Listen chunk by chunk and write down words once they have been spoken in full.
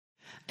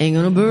Ain't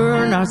gonna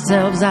burn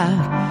ourselves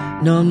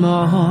out no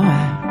more.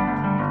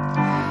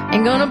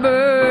 Ain't gonna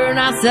burn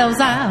ourselves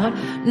out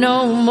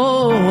no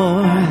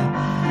more.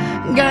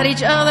 Got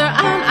each other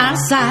on our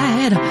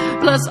side,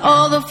 plus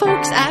all the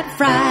folks at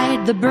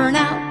Fried, the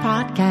Burnout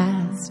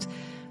Podcast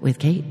with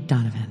Kate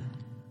Donovan.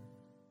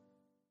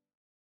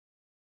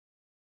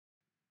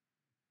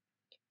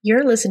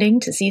 You're listening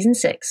to Season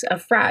 6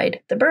 of Fried,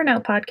 the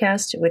Burnout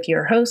Podcast with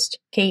your host,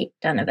 Kate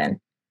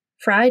Donovan.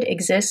 Fried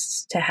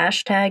exists to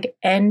hashtag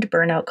end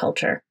burnout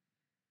culture,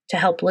 to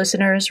help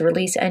listeners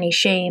release any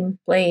shame,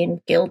 blame,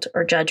 guilt,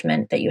 or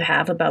judgment that you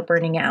have about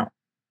burning out,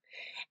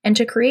 and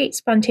to create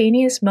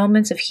spontaneous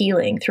moments of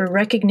healing through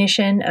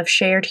recognition of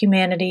shared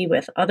humanity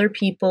with other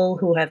people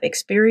who have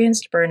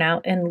experienced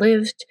burnout and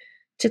lived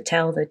to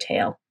tell the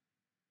tale.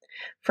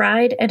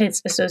 Fried and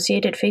its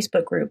associated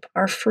Facebook group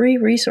are free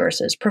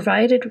resources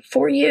provided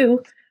for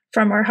you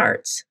from our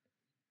hearts.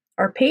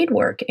 Our paid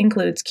work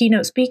includes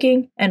keynote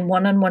speaking and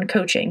one-on-one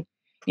coaching.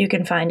 You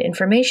can find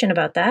information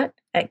about that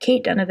at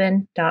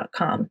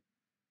katedonovan.com.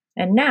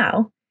 And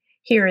now,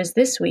 here is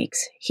this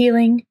week's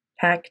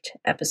healing-packed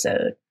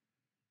episode.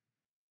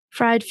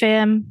 Fried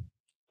fam,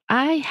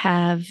 I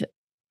have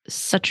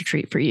such a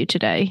treat for you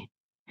today.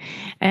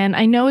 And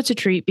I know it's a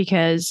treat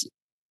because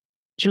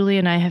Julie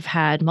and I have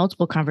had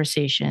multiple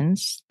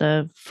conversations,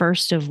 the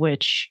first of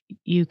which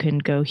you can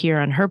go hear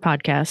on her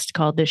podcast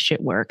called This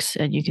Shit Works,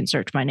 and you can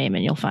search my name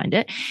and you'll find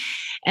it.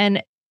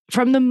 And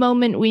from the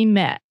moment we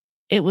met,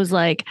 it was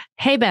like,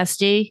 hey,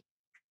 bestie,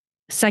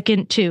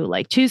 second two,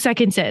 like 2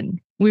 seconds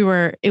in, we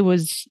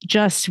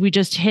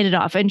just hit it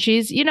off. And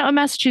she's, a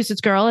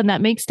Massachusetts girl, and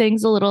that makes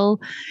things a little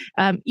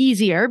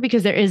easier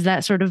because there is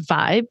that sort of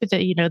vibe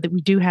that, that we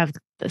do have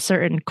a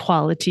certain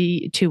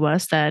quality to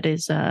us that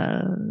is,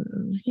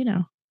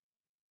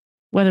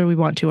 whether we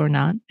want to or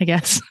not, I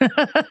guess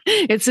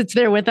it sits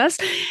there with us.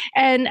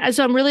 And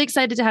so I'm really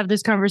excited to have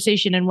this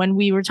conversation. And when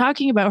we were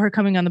talking about her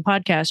coming on the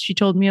podcast, she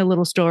told me a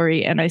little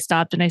story and I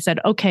stopped and I said,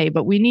 okay,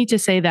 but we need to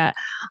say that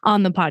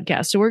on the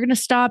podcast. So we're going to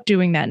stop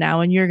doing that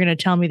now and you're going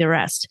to tell me the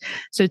rest.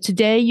 So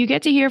today you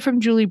get to hear from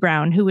Julie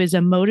Brown, who is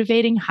a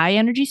motivating high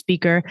energy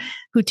speaker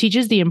who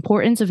teaches the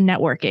importance of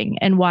networking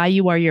and why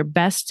you are your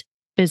best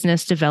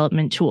business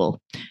development tool.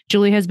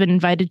 Julie has been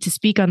invited to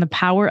speak on the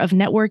power of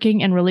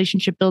networking and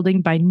relationship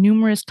building by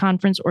numerous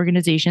conference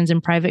organizations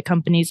and private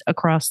companies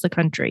across the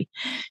country.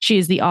 She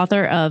is the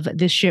author of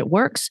This Shit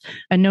Works,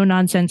 a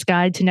no-nonsense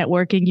guide to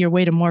networking your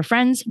way to more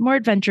friends, more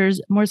adventures,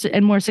 more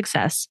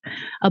success,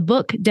 a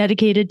book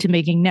dedicated to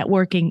making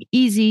networking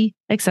easy,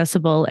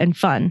 accessible, and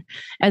fun,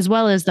 as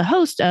well as the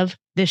host of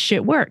This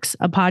Shit Works,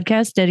 a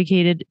podcast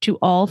dedicated to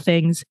all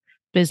things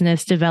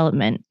business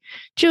development.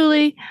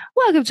 Julie,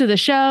 welcome to the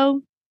show.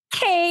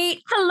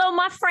 Kate, hello,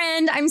 my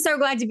friend. I'm so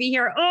glad to be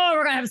here. Oh,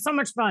 we're going to have so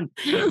much fun.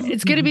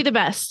 It's going to be the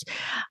best.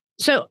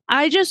 So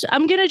I'm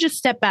going to just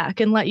step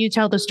back and let you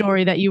tell the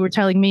story that you were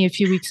telling me a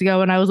few weeks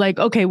ago. And I was like,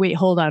 okay, wait,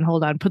 hold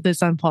on. Put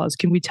this on pause.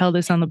 Can we tell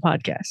this on the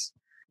podcast?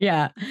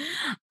 Yeah.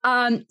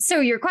 So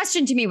your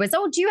question to me was,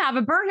 do you have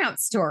a burnout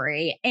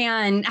story?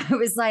 And I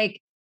was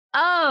like,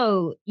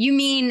 oh, you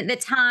mean the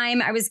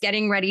time I was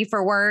getting ready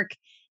for work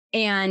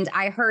and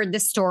I heard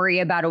the story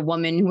about a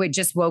woman who had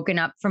just woken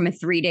up from a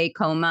 3-day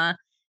coma.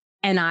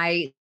 And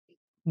I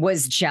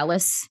was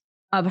jealous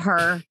of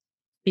her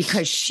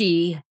because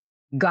she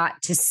got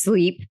to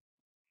sleep.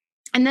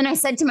 And then I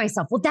said to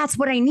myself, well, that's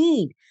what I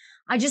need.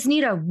 I just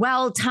need a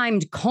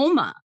well-timed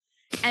coma.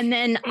 And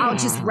then I'll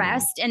just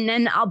rest and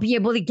then I'll be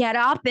able to get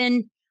up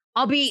and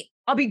I'll be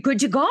good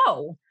to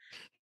go.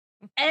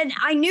 And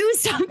I knew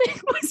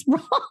something was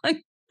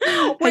wrong.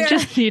 I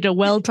just need a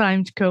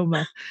well-timed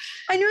coma.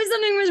 I knew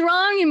something was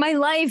wrong in my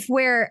life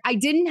where I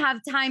didn't have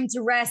time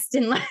to rest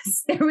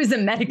unless there was a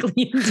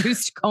medically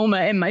induced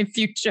coma in my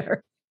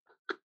future.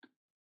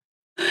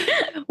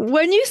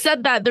 When you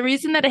said that, the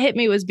reason that it hit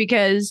me was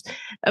because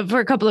for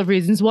a couple of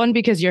reasons. One,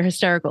 because you're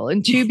hysterical.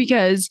 And two,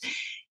 because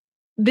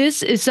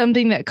this is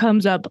something that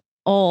comes up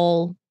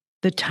all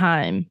the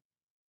time.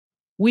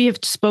 We have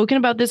spoken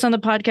about this on the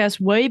podcast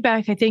way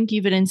back, I think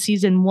even in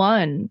season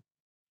 1.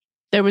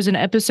 There was an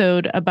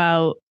episode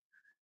about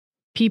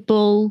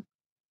people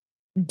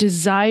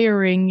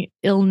desiring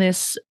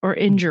illness or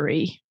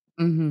injury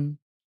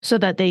so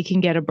that they can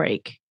get a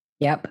break.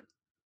 Yep.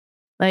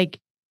 Like,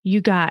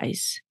 you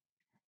guys,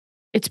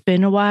 it's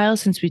been a while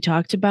since we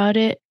talked about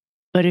it,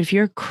 but if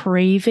you're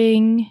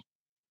craving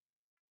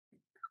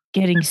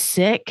getting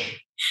sick,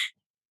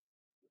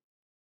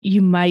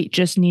 you might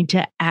just need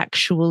to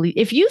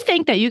if you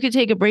think that you could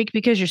take a break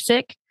because you're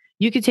sick,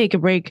 you could take a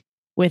break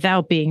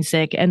without being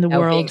sick and the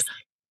world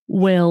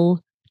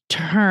will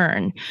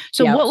turn.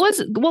 So what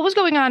was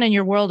going on in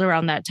your world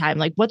around that time?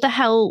 Like, what the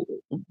hell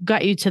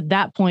got you to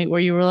that point where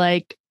you were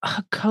like,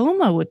 a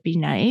coma would be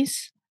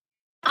nice?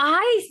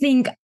 I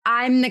think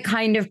I'm the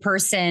kind of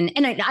person,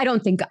 and I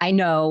don't think I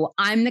know,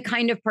 I'm the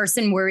kind of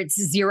person where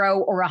it's 0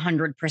 or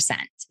 100%.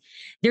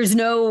 There's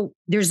no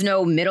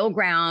middle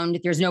ground.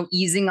 There's no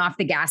easing off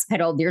the gas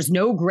pedal. There's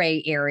no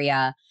gray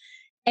area.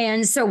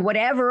 And so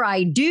whatever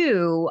I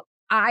do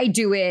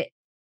it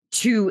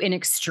to an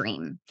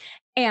extreme.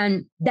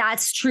 And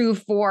that's true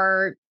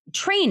for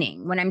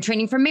training, when I'm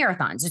training for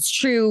marathons. It's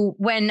true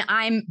when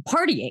I'm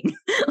partying.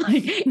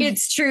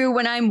 It's true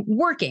when I'm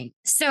working.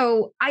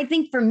 So I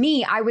think for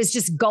me, I was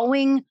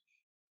going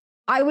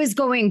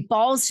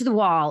balls to the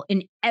wall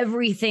in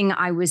everything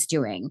I was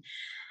doing.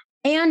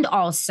 And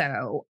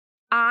also,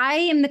 I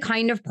am the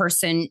kind of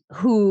person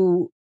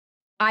who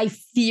I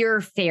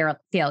fear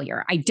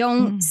failure. I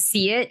don't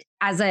see it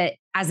as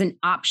an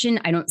option.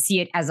 I don't see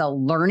it as a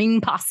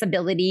learning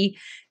possibility.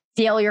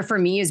 Failure for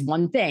me is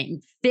one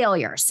thing,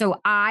 failure. So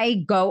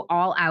I go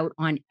all out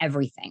on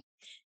everything.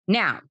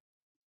 Now,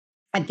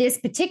 at this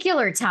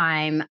particular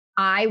time,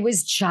 I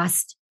was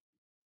just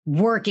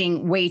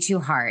working way too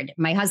hard.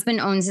 My husband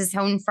owns his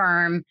own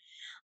firm.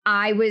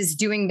 I was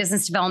doing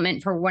business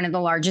development for one of the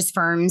largest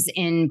firms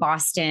in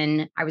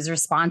Boston. I was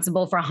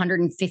responsible for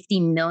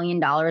 $150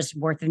 million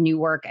worth of new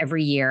work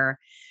every year.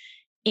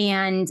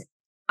 And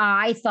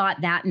I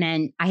thought that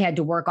meant I had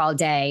to work all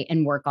day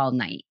and work all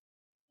night.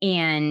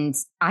 And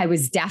I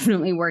was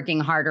definitely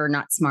working harder,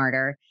 not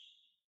smarter.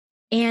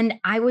 And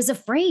I was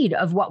afraid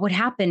of what would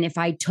happen if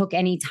I took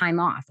any time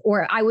off,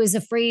 or I was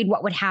afraid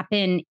what would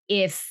happen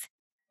if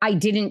I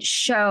didn't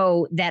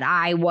show that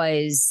I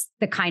was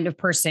the kind of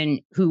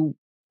person who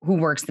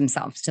works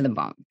themselves to the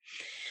bone.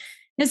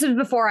 This was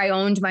before I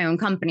owned my own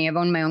company. I've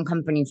owned my own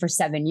company for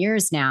 7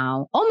 years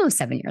now, almost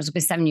 7 years. It'll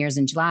be 7 years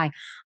in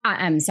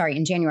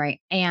in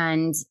January.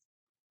 And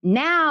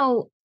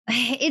now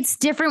it's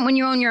different when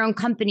you own your own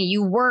company.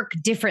 You work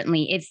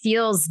differently. It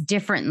feels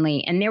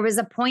differently. And there was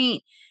a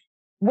point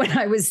when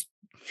I was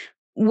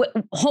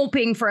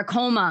hoping for a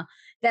Coma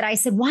that I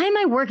said, why am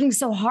I working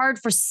so hard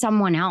for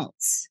someone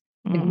else?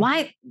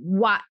 Like,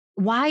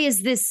 why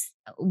is this?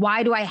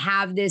 Why do I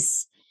have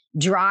this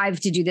drive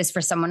to do this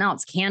for someone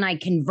else? Can I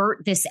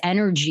convert this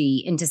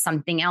energy into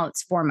something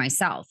else for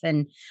myself?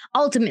 And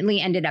ultimately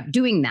ended up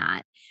doing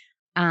that.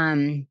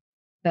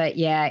 But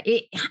yeah,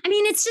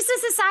 it's just a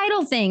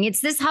societal thing. It's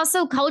this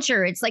hustle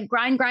culture. It's like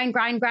grind.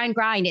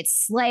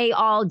 It's slay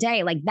all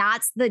day. Like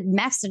that's the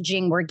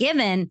messaging we're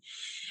given.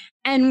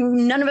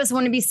 And none of us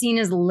want to be seen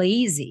as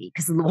lazy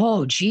because,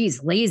 oh,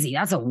 geez, lazy.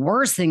 That's the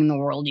worst thing in the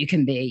world you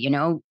can be, you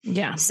know?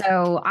 Yeah.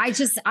 So I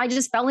just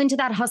fell into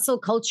that hustle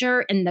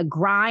culture and the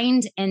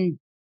grind and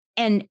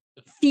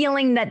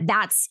feeling that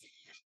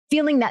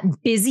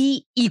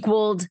busy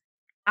equaled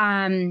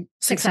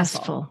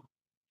successful.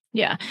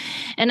 Yeah.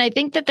 And I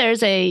think that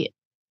there's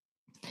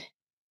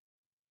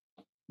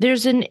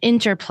an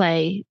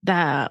interplay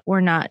that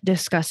we're not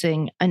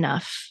discussing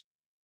enough.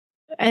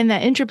 And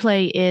that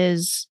interplay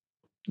is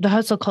the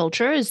hustle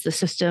culture is the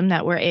system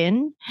that we're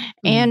in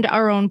and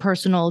our own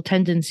personal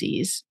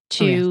tendencies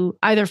to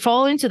either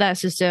fall into that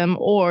system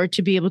or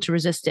to be able to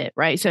resist it.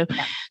 Right.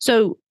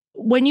 So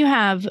when you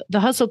have the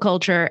hustle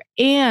culture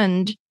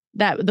and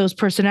those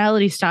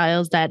personality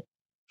styles that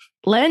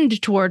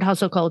lend toward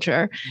hustle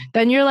culture,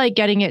 then you're like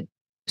getting it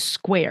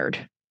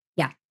squared.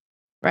 Yeah.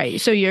 Right.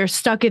 So you're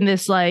stuck in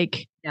this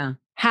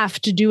have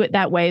to do it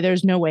that way.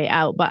 There's no way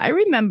out. But I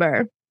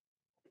remember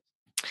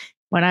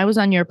when I was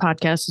on your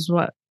podcast is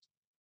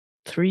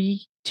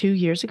 2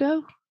 years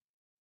ago.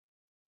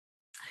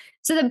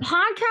 So the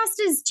podcast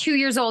is 2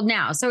 years old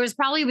now. So it was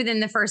probably within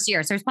the first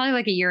year. So it's probably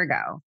like a year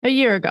ago.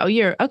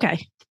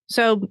 Okay.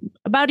 So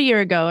about a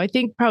year ago, I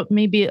think probably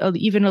maybe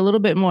even a little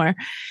bit more.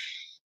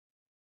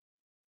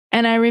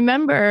 And I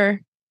remember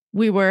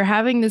we were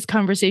having this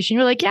conversation.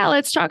 You're like, yeah,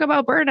 let's talk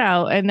about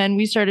burnout. And then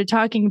we started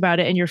talking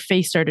about it and your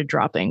face started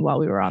dropping while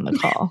we were on the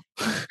call.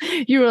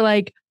 You were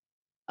like,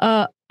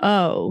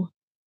 oh.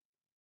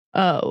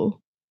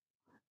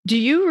 Do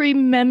you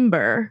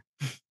remember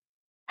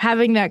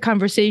having that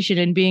conversation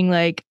and being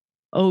like,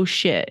 oh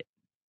shit,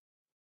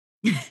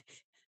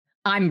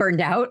 I'm burned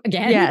out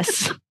again?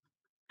 Yes.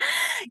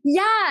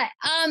 Yeah.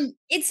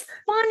 It's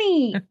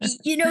funny.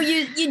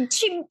 You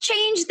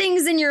change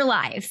things in your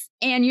life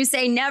and you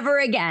say never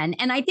again.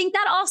 And I think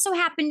that also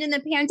happened in the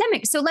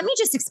pandemic. So let me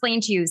just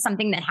explain to you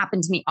something that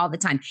happened to me all the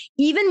time.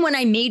 Even when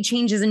I made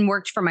changes and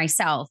worked for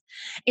myself,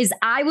 is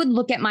I would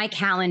look at my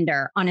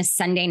calendar on a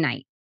Sunday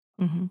night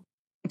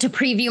to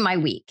preview my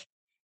week.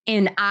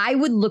 And I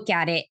would look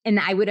at it and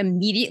I would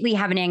immediately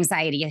have an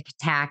anxiety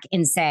attack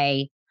and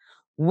say,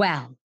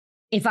 well,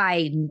 if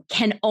I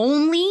can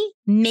only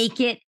make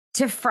it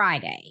to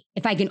Friday,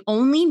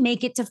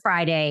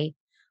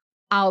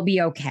 I'll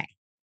be okay.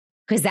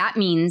 Because that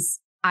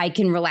means I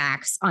can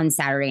relax on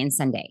Saturday and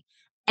Sunday.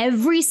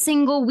 Every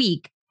single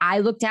week, I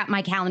looked at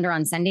my calendar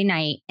on Sunday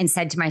night and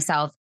said to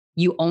myself,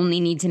 you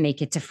only need to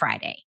make it to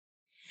Friday.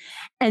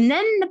 And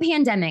then the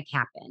pandemic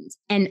happened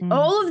and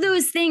all of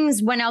those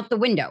things went out the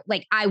window.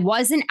 Like I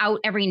wasn't out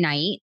every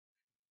night.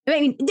 I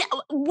mean,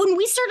 when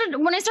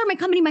I started my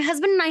company, my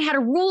husband and I had a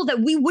rule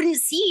that we wouldn't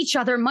see each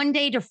other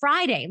Monday to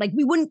Friday. Like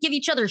we wouldn't give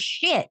each other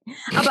shit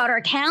about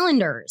our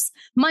calendars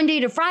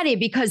Monday to Friday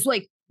because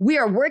like we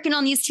are working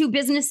on these two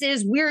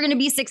businesses. We're going to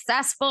be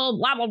successful.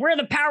 Blah, blah, we're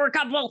the power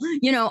couple,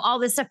 all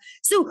this stuff.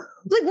 So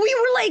like we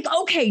were like,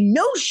 okay,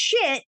 no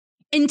shit.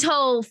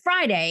 until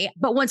Friday.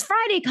 But once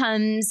Friday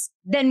comes,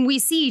 then we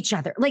see each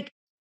other. Like,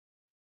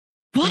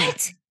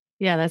 what?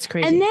 Yeah, that's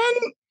crazy. And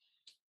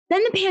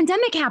then the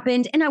pandemic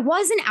happened and I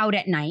wasn't out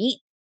at night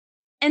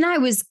and I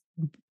was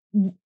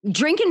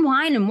drinking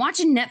wine and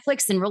watching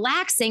Netflix and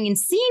relaxing and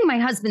seeing my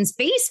husband's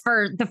face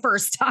for the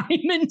first time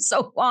in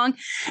so long.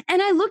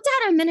 And I looked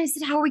at him and I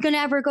said, how are we going to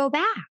ever go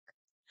back?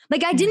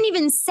 Like, I didn't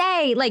even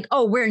say like,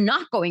 oh, we're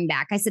not going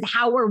back. I said,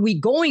 how are we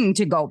going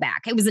to go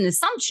back? It was an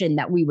assumption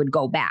that we would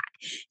go back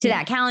to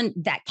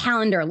that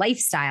calendar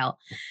lifestyle.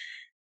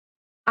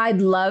 I'd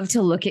love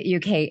to look at you,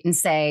 Kate, and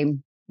say,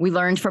 we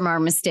learned from our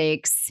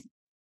mistakes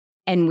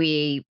and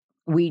we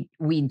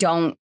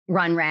don't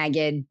run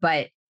ragged,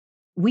 but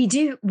we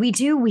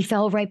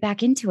fell right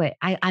back into it.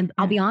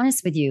 I'll be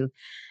honest with you.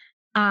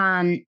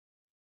 Now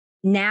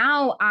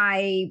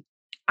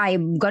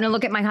I'm going to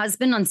look at my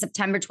husband on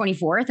September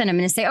 24th and I'm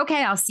going to say,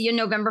 okay, I'll see you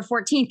November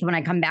 14th when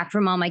I come back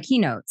from all my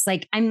keynotes.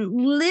 Like, I'm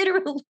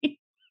literally, maybe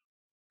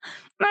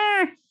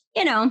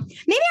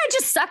I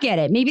just suck at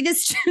it. Maybe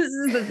this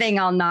is the thing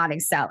I'll not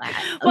excel at.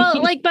 Well,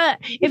 but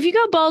if you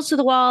go balls to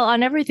the wall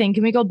on everything,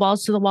 can we go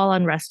balls to the wall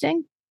on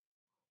resting?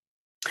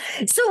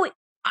 So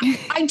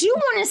I do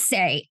want to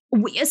say,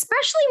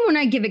 especially when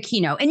I give a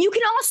keynote, and you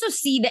can also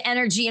see the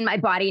energy in my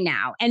body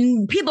now,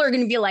 and people are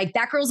going to be like,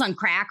 that girl's on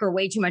crack or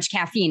way too much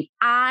caffeine.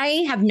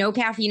 I have no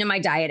caffeine in my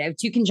diet. I have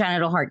 2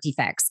 congenital heart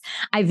defects.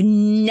 I've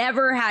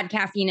never had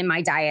caffeine in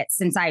my diet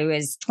since I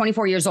was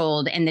 24 years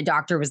old. And the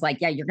doctor was like,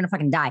 yeah, you're going to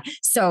fucking die.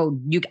 So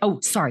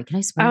sorry. Can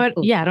I swear?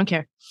 Yeah, I don't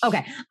care.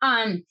 Okay.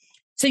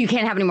 So you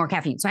can't have any more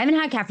caffeine. So I haven't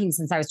had caffeine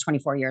since I was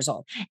 24 years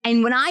old.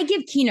 And when I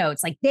give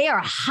keynotes, like, they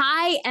are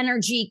high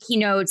energy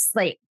keynotes,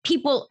 like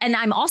people, and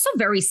I'm also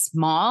very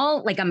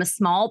small. Like, I'm a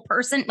small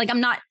person. Like,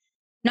 I'm not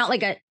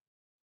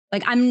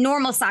I'm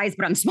normal size,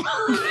 but I'm small.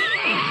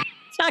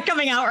 It's not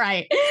coming out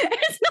right.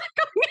 It's not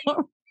coming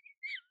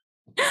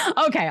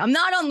out. Okay. I'm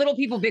not on Little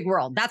People, Big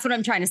World. That's what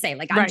I'm trying to say.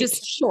 Like, I'm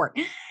just short.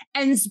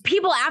 And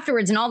people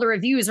afterwards and all the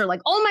reviews are like,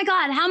 oh my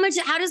God,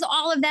 how does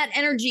all of that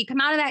energy come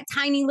out of that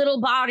tiny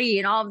little body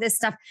and all of this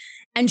stuff?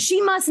 And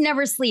she must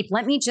never sleep.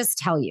 Let me just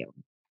tell you,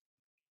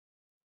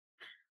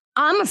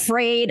 I'm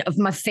afraid of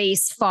my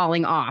face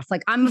falling off.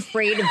 Like, I'm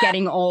afraid of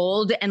getting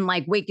old and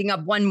like waking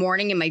up one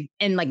morning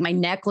and my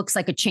neck looks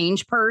like a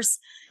change purse.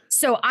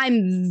 So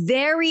I'm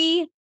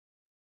very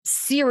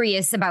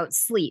serious about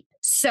sleep.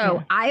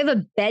 So I have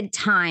a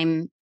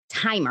bedtime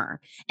timer.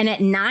 And at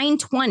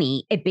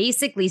 9:20, it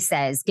basically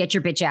says, get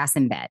your bitch ass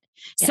in bed,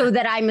 so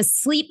that I'm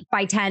asleep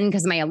by 10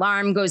 because my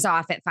alarm goes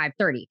off at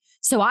 5:30.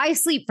 So I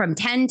sleep from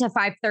 10 to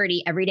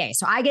 5:30 every day.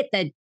 So I get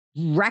the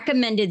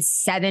recommended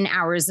 7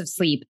 hours of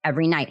sleep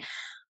every night.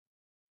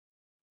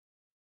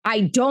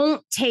 I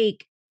don't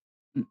take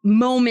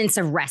moments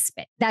of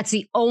respite. That's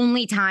the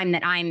only time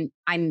that I'm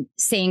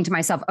saying to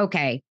myself,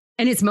 okay.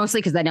 And it's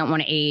mostly because I don't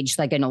want to age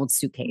like an old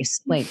suitcase.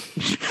 Like,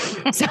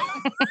 so.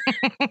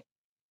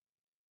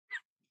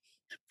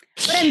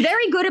 But I'm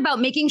very good about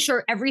making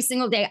sure every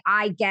single day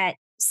I get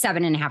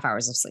 7.5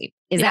 hours of sleep.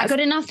 Is that good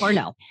enough or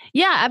no?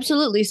 Yeah,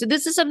 absolutely. So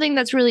this is something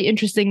that's really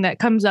interesting that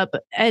comes up,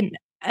 and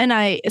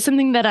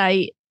something that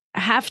I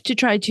have to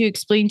try to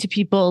explain to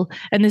people,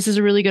 and this is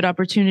a really good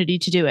opportunity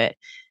to do it.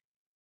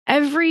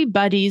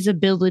 Everybody's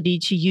ability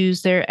to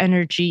use their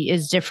energy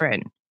is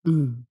different.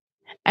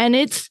 And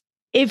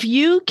if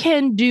you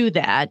can do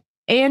that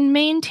and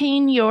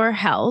maintain your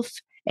health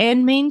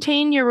and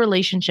maintain your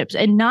relationships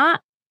and not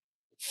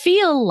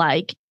feel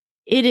like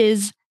it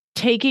is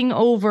taking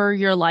over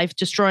your life,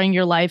 destroying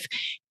your life,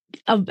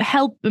 not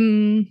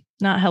helping.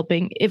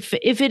 If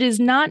it is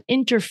not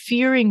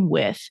interfering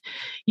with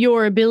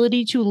your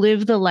ability to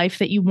live the life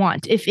that you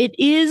want, if it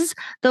is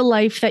the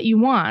life that you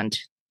want,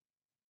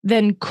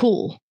 then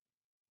cool.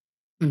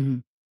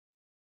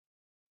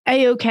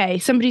 A-okay.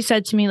 Somebody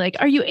said to me, like,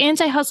 are you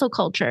anti-hustle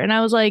culture? And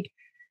I was like,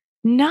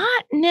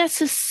 not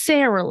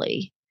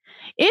necessarily.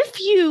 If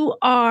you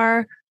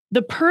are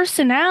the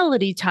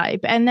personality type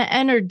and the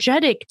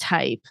energetic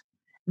type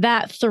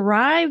that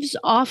thrives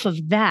off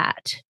of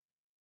that,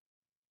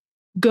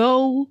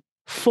 go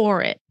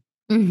for it.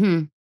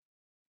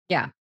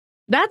 Yeah.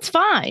 That's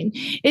fine.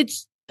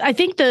 I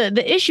think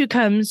the issue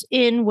comes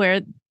in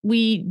where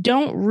we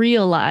don't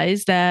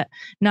realize that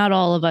not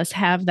all of us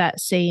have that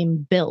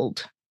same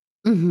build.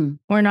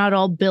 We're not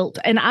all built.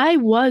 And I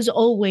was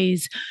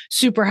always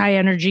super high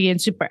energy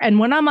and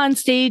when I'm on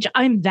stage,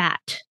 I'm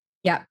that.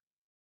 Yeah.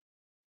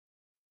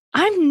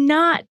 I'm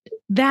not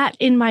that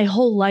in my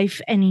whole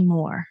life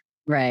anymore.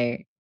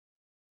 Right.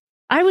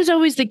 I was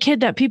always the kid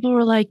that people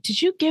were like,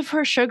 did you give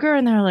her sugar?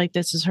 And they're like,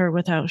 this is her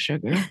without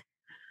sugar.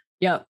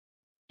 Yep.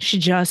 She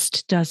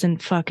just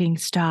doesn't fucking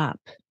stop.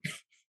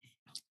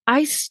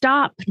 I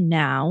stop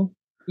now.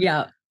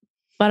 Yeah.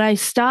 But I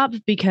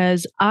stopped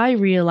because I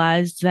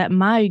realized that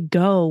my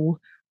go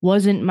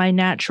wasn't my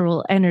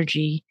natural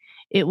energy.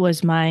 It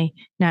was my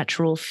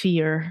natural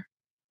fear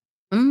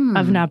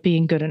of not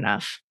being good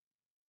enough.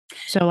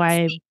 So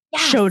I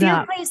showed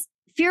up.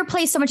 Fear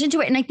plays so much into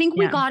it. And I think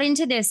we got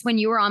into this when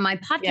you were on my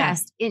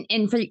podcast.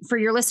 And for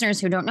your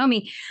listeners who don't know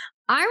me,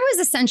 I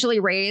was essentially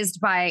raised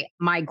by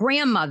my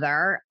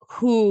grandmother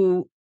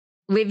who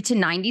lived to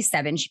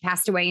 97. She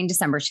passed away in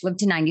December. She lived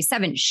to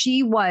 97.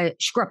 She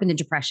grew up in the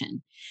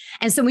Depression.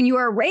 And so when you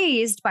are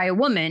raised by a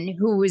woman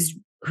who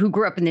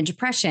grew up in the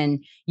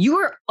Depression, you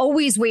were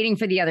always waiting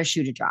for the other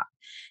shoe to drop.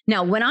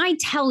 Now, when I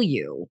tell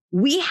you,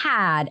 we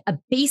had a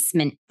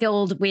basement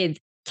filled with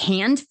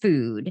canned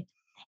food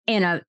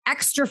and an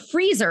extra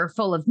freezer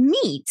full of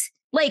meat,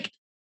 like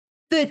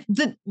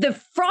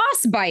the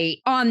frostbite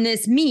on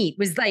this meat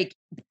was like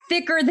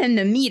thicker than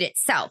the meat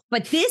itself.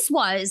 But this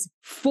was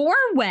for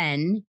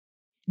when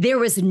there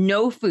was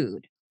no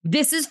food.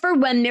 This is for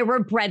when there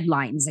were bread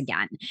lines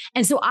again.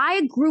 And so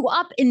I grew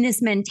up in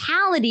this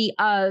mentality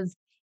of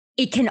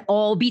it can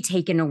all be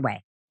taken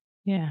away.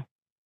 Yeah.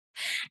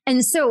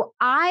 And so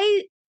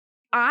I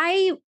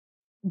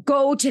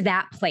go to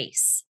that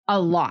place a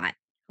lot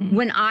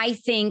when I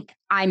think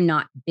I'm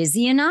not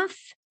busy enough,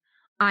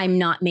 I'm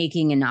not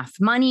making enough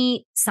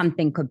money,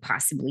 something could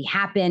possibly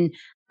happen.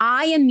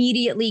 I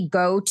immediately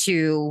go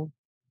to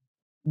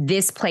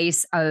this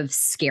place of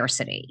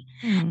scarcity.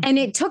 And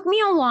it took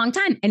me a long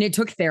time, and it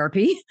took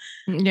therapy.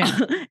 Yeah.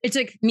 It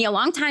took me a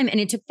long time, and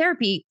it took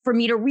therapy for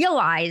me to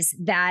realize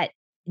that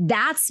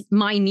that's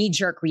my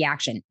knee-jerk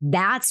reaction.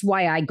 That's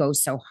why I go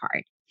so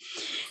hard.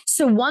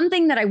 So one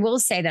thing that I will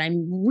say that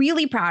I'm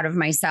really proud of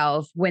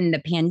myself when the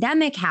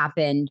pandemic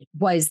happened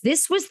was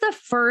this was the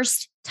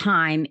first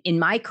time in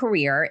my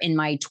career, in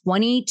my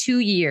 22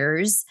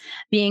 years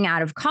being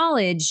out of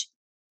college.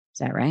 Is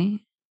that right?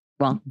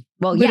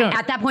 Well, yeah,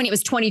 at that point it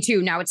was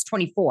 22. Now it's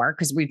 24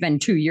 because we've been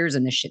 2 years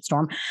in this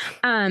shitstorm.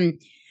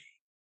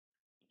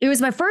 It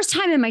was my first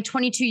time in my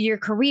 22-year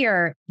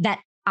career that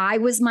I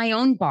was my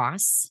own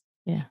boss.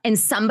 Yeah. And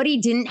somebody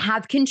didn't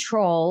have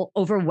control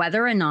over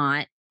whether or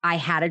not I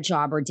had a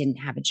job or didn't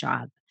have a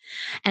job.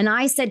 And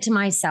I said to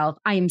myself,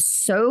 I am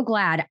so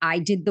glad I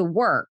did the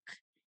work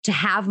to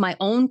have my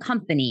own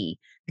company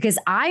because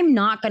I'm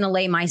not going to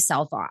lay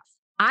myself off.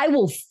 I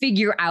will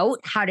figure out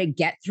how to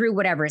get through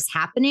whatever is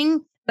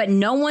happening, but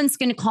no one's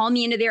going to call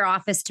me into their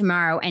office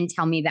tomorrow and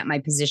tell me that my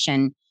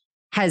position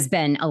has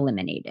been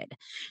eliminated.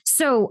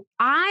 So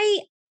I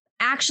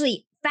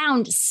actually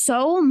found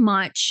so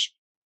much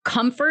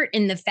comfort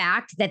in the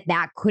fact that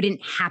that couldn't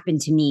happen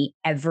to me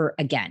ever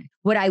again.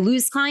 Would I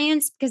lose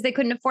clients because they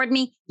couldn't afford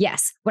me?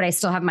 Yes. Would I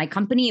still have my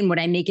company and would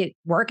I make it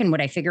work and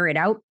would I figure it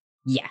out?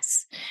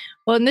 Yes.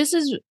 Well, and this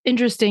is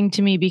interesting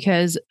to me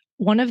because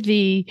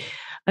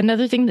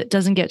another thing that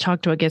doesn't get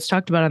talked about, gets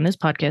talked about on this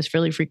podcast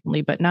fairly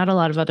frequently, but not a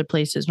lot of other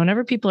places.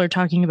 Whenever people are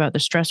talking about the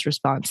stress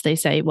response, they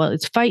say, well,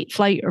 it's fight,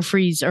 flight, or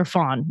freeze, or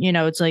fawn. You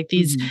know, it's like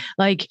these,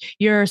 like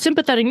your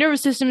sympathetic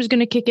nervous system is going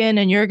to kick in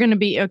and you're going to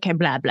be, okay,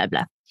 blah, blah,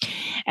 blah.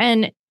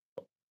 And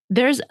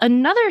there's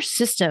another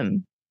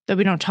system that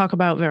we don't talk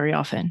about very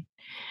often.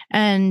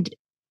 And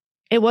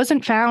it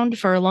wasn't found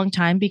for a long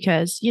time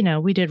because, you know,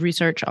 we did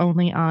research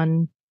only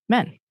on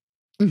men.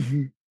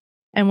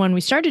 And when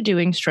we started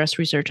doing stress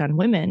research on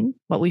women,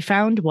 what we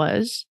found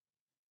was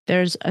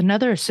there's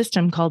another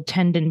system called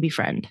Tend and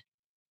Befriend.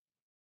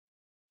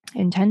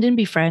 And Tend and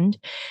Befriend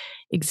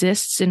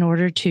exists in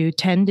order to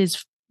tend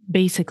is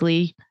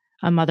basically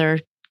a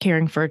mother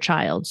caring for a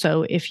child.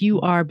 So if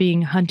you are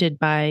being hunted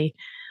by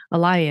a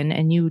lion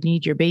and you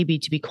need your baby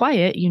to be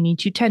quiet, you need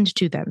to tend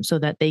to them so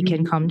that they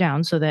can calm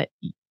down so that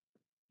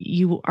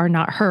you are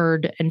not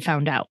heard and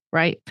found out,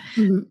 right?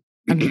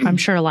 I'm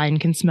sure a lion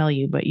can smell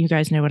you, but you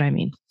guys know what I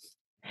mean.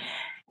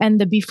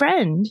 And the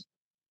befriend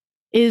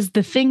is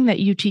the thing that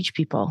you teach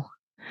people.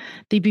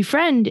 The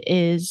befriend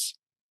is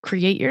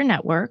create your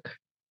network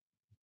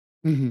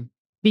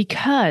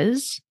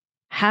because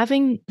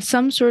having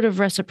some sort of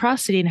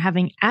reciprocity and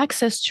having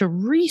access to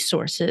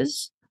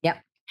resources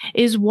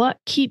is what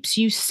keeps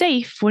you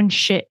safe when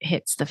shit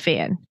hits the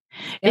fan.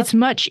 It's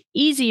much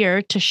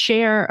easier to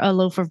share a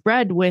loaf of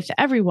bread with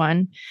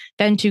everyone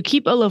than to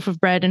keep a loaf of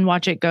bread and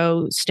watch it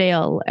go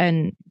stale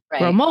and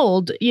grow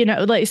mold, you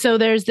know, like, so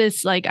there's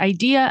this like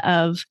idea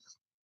of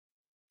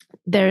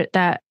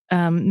that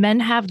men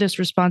have this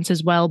response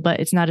as well, but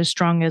it's not as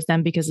strong as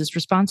them because this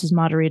response is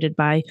moderated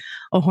by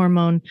a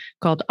hormone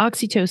called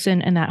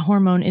oxytocin. And that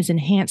hormone is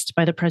enhanced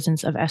by the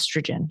presence of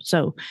estrogen.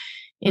 So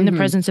in the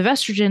presence of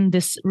estrogen,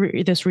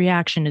 this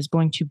reaction is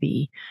going to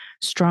be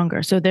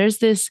stronger. So there's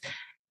this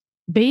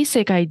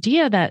basic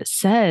idea that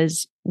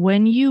says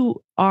when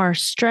you are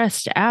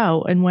stressed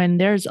out and when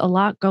there's a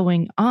lot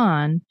going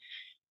on,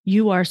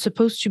 you are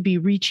supposed to be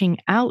reaching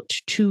out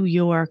to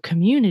your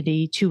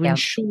community to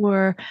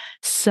ensure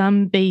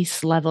some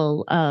base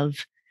level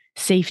of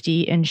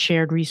safety and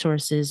shared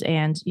resources.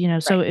 And, you know,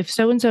 so if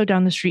so-and-so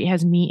down the street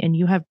has meat and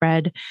you have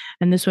bread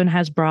and this one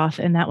has broth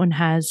and that one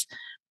has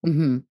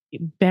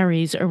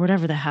berries or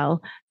whatever the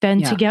hell,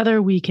 then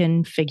together we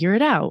can figure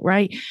it out.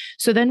 Right.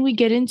 So then we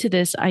get into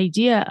this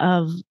idea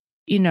of,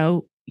 you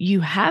know,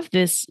 you have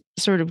this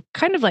sort of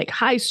kind of like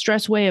high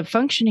stress way of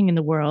functioning in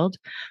the world,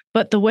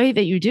 but the way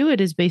that you do it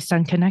is based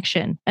on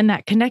connection. And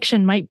that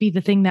connection might be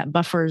the thing that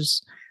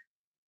buffers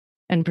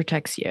and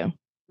protects you.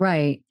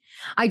 Right.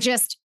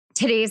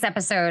 Today's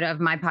episode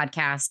of my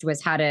podcast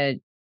was how to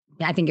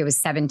I think it was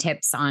 7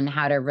 tips on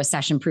how to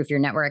recession proof your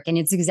network. And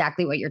it's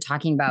exactly what you're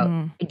talking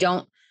about.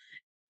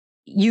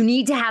 You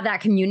need to have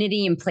that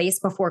community in place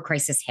before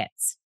crisis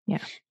hits. Yeah.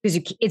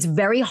 Because it's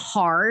very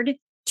hard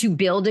to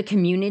build a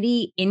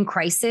community in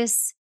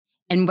crisis.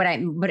 And what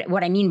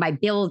I mean by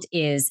build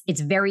is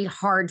it's very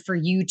hard for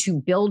you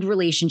to build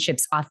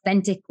relationships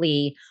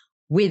authentically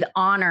with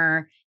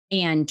honor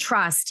and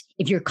trust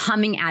if you're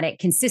coming at it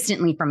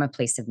consistently from a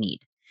place of need.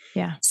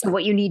 Yeah. So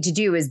what you need to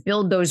do is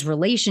build those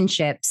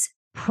relationships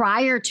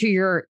prior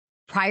to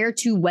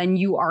when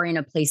you are in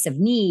a place of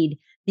need,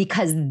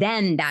 because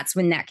then that's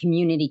when that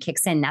community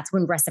kicks in. That's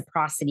when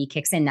reciprocity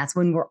kicks in. That's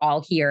when we're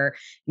all here.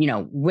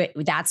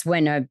 That's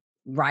when a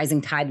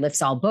rising tide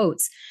lifts all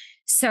boats.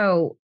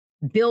 So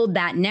build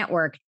that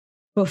network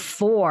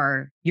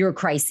before your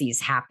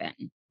crises happen.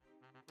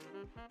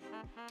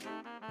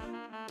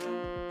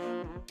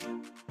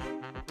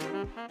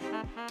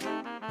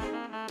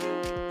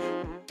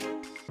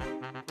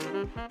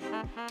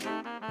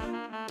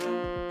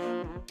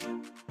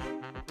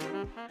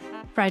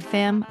 Fried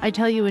fam, I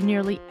tell you in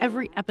nearly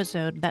every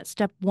episode that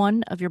step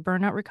 1 of your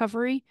burnout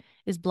recovery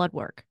is blood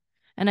work.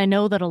 And I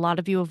know that a lot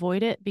of you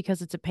avoid it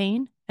because it's a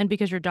pain and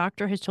because your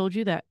doctor has told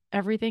you that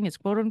everything is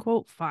quote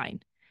unquote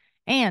fine.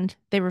 And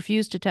they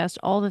refuse to test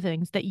all the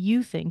things that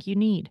you think you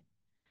need.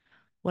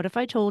 What if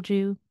I told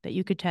you that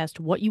you could test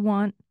what you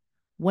want,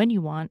 when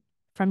you want,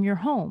 from your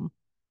home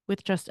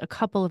with just a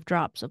couple of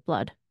drops of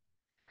blood?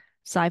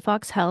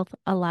 Cyfox Health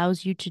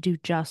allows you to do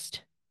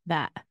just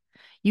that.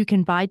 You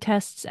can buy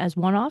tests as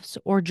one-offs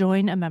or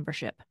join a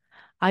membership.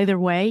 Either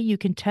way, you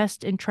can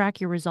test and track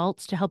your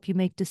results to help you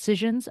make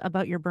decisions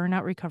about your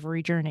burnout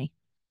recovery journey.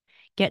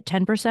 Get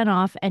 10%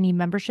 off any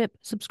membership,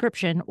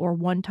 subscription, or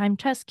one-time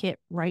test kit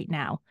right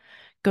now.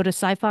 Go to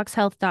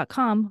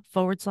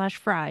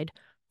cyfoxhealth.com/fried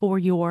for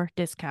your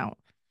discount.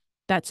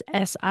 That's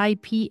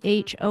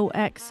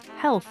SIPHOX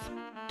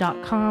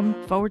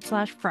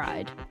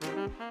health.com/fried.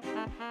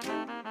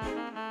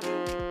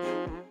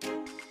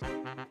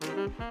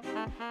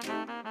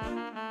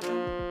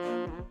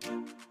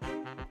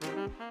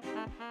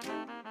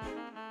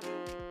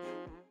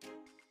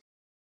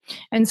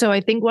 And so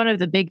I think one of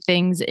the big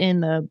things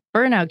in the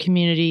burnout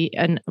community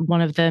and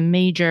one of the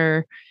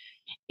major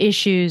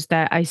issues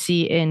that I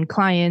see in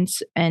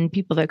clients and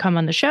people that come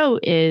on the show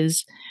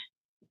is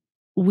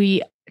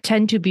we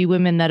tend to be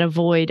women that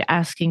avoid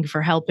asking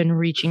for help and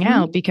reaching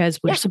out because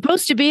we're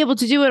supposed to be able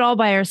to do it all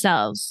by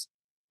ourselves.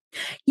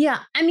 Yeah.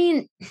 I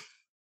mean,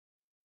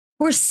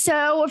 we're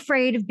so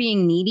afraid of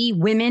being needy.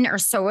 Women are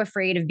so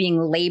afraid of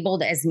being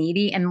labeled as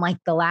needy. And like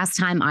the last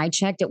time I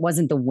checked, it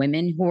wasn't the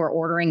women who were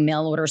ordering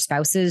mail order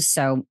spouses.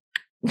 So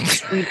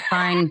we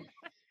find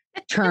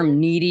term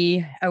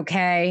needy.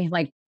 Okay.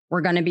 Like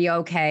we're going to be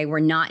okay. We're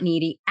not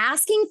needy.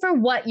 Asking for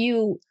what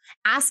you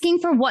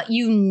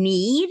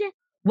need,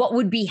 what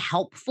would be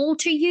helpful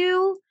to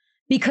you,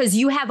 because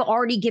you have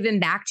already given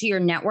back to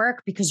your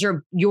network, because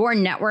your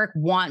network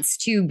wants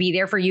to be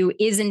there for you,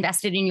 is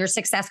invested in your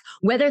success,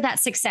 whether that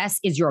success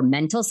is your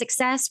mental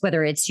success,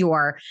 whether it's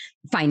your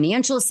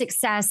financial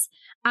success.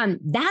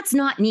 That's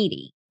not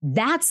needy.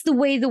 That's the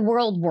way the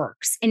world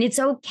works. And it's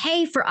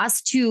okay for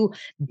us to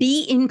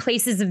be in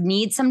places of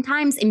need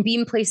sometimes and be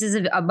in places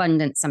of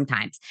abundance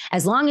sometimes.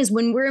 As long as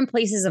when we're in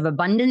places of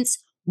abundance,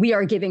 we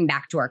are giving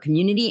back to our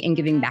community and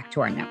giving back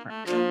to our network.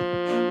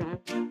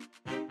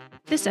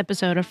 This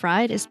episode of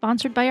Fried is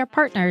sponsored by our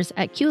partners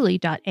at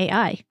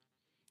Quli.ai.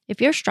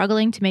 If you're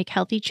struggling to make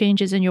healthy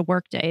changes in your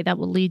workday that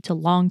will lead to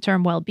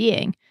long-term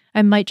well-being,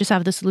 I might just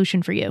have the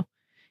solution for you.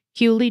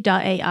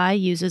 Quli.ai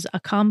uses a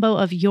combo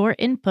of your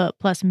input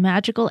plus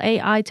magical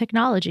AI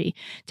technology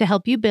to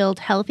help you build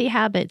healthy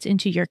habits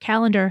into your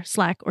calendar,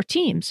 Slack, or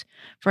Teams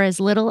for as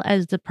little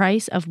as the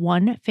price of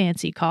one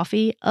fancy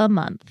coffee a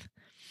month.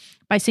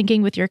 By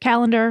syncing with your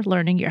calendar,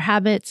 learning your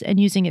habits, and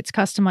using its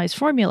customized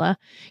formula,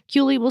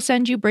 Quli will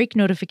send you break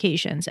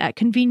notifications at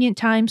convenient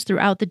times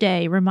throughout the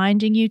day,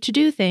 reminding you to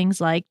do things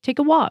like take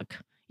a walk,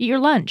 eat your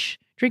lunch,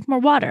 drink more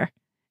water,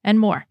 and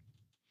more.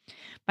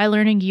 By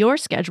learning your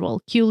schedule,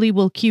 Quli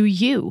will cue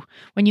you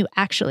when you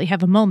actually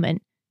have a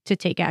moment to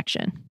take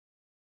action.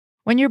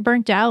 When you're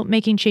burnt out,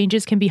 making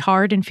changes can be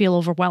hard and feel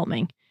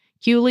overwhelming.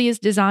 Quli is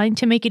designed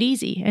to make it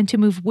easy and to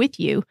move with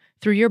you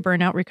through your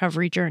burnout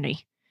recovery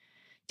journey.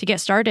 To get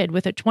started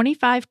with a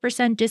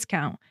 25%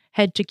 discount,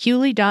 head to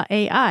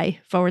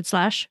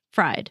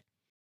Quli.ai/fried.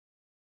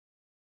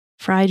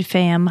 Fried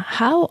fam,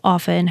 how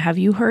often have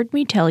you heard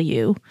me tell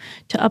you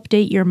to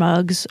update your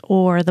mugs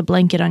or the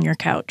blanket on your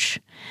couch?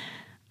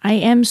 I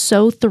am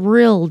so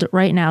thrilled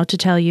right now to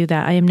tell you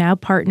that I am now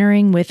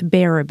partnering with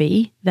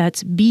Bearaby,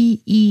 that's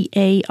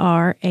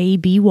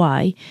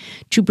Bearaby,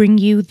 to bring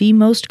you the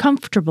most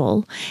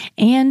comfortable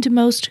and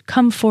most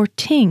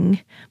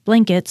comforting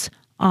blankets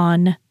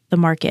on the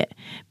market.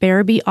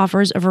 Bearaby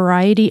offers a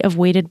variety of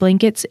weighted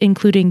blankets,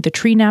 including the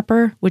tree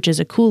napper, which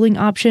is a cooling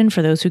option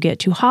for those who get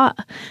too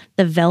hot,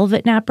 the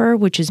velvet napper,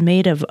 which is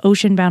made of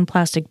ocean-bound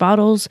plastic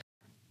bottles,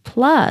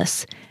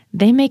 plus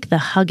they make the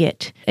Hug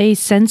It, a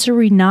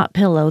sensory knot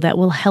pillow that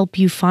will help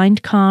you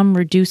find calm,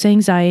 reduce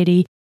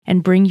anxiety,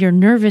 and bring your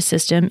nervous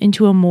system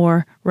into a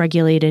more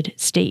regulated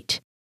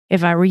state.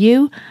 If I were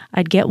you,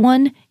 I'd get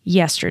one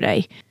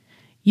yesterday.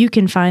 You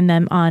can find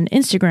them on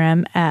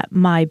Instagram at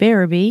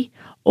mybearaby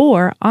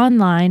or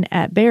online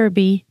at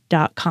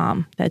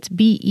bearaby.com. That's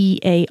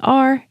BEARABY.com,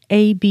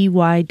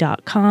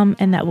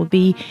 and that will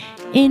be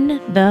in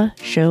the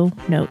show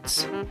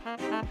notes.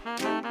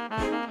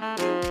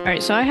 All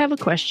right, so I have a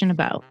question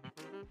about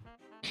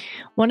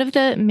one of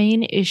the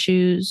main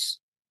issues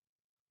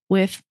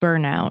with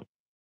burnout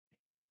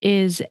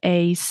is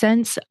a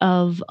sense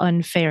of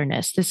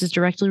unfairness. This is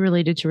directly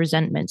related to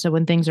resentment. So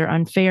when things are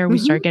unfair, we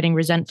start getting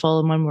resentful.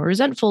 And when we're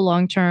resentful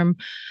long term,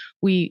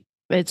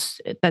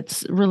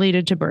 that's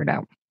related to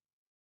burnout.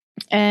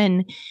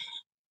 And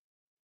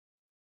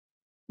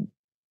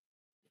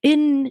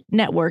in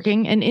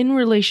networking and in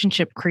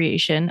relationship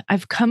creation,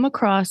 I've come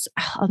across,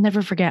 I'll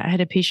never forget, I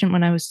had a patient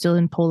when I was still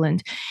in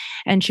Poland,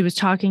 and she was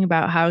talking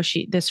about how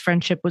this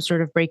friendship was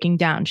sort of breaking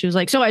down. She was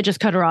like, so I just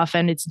cut her off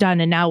and it's done.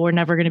 And now we're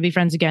never going to be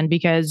friends again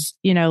because,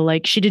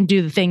 like she didn't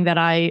do the thing that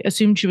I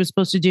assumed she was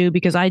supposed to do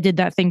because I did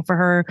that thing for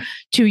her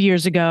 2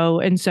 years ago.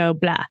 And so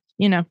blah,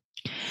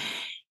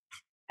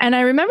 And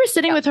I remember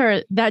sitting with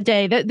her that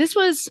day, that this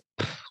was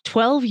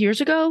 12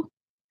 years ago.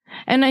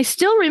 And I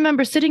still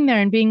remember sitting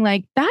there and being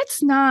like,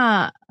 that's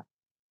not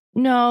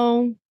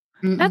how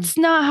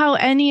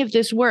any of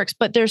this works.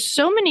 But there's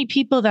so many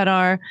people that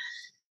are,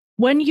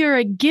 when you're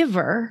a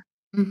giver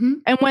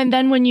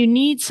and when you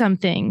need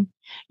something,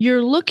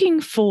 you're looking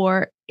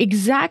for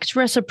exact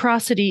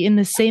reciprocity in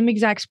the same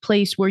exact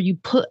place where you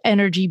put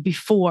energy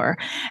before.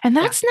 And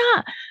that's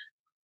not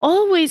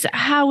always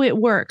how it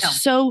works. No.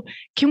 So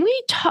can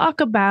we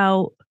talk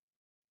about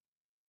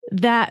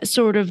that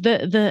sort of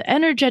the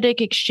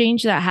energetic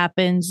exchange that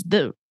happens,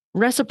 the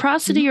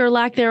reciprocity or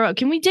lack thereof?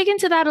 Can we dig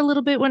into that a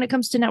little bit when it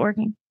comes to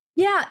networking?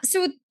 Yeah.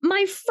 So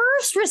my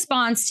first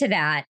response to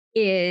that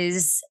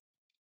is,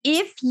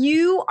 if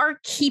you are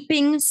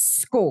keeping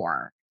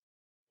score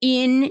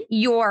in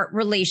your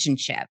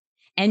relationship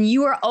and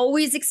you are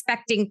always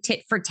expecting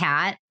tit for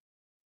tat,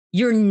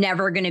 you're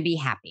never going to be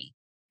happy.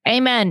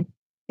 Amen.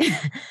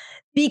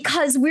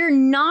 Because we're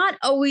not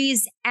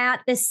always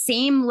at the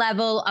same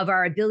level of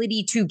our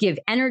ability to give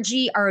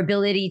energy, our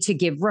ability to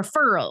give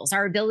referrals,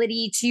 our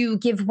ability to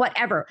give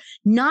whatever.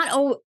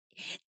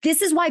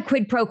 This is why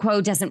quid pro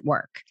quo doesn't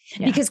work.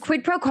 Because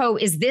quid pro quo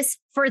is this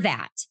for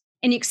that,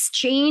 in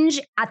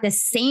exchange at the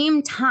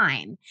same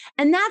time.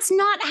 And that's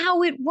not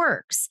how it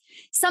works.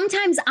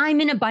 Sometimes I'm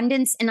in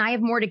abundance and I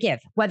have more to give,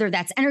 whether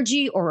that's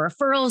energy or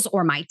referrals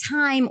or my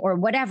time or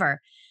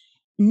whatever.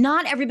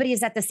 Not everybody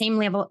is at the same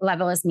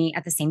level as me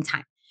at the same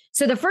time.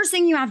 So the first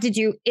thing you have to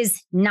do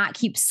is not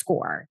keep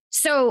score.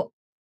 So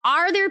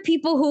are there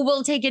people who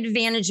will take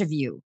advantage of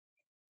you?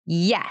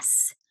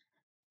 Yes.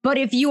 But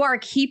if you are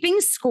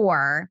keeping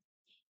score,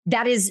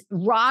 that is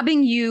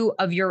robbing you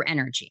of your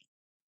energy.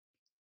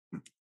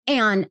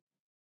 And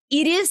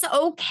it is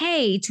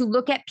okay to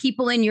look at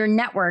people in your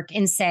network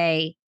and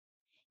say,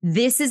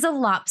 this is a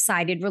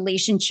lopsided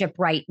relationship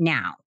right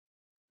now.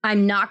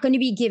 I'm not going to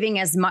be giving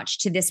as much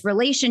to this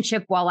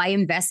relationship while I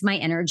invest my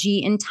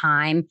energy and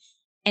time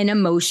and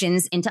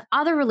emotions into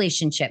other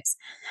relationships.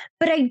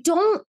 But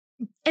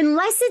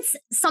unless it's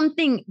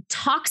something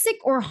toxic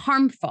or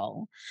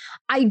harmful,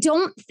 I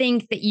don't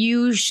think that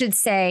you should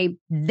say,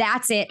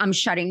 that's it, I'm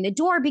shutting the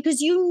door, because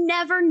you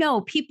never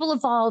know. People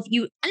evolve.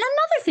 And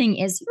another thing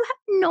is, you have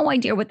no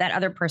idea what that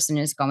other person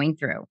is going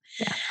through.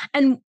 Yeah.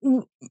 And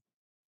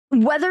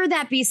whether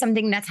that be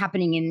something that's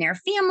happening in their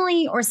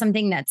family or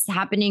something that's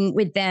happening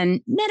with them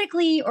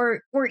medically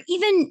or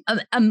even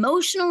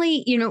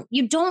emotionally,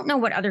 you don't know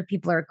what other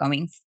people are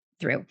going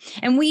through.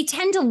 And we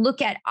tend to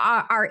look at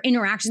our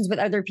interactions with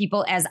other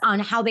people as on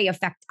how they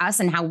affect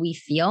us and how we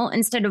feel,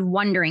 instead of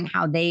wondering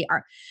how they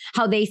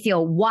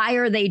feel. Why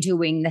are they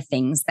doing the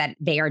things that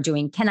they are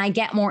doing? Can I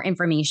get more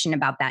information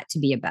about that to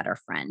be a better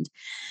friend?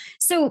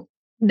 So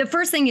the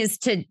first thing is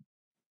to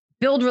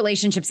build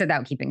relationships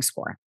without keeping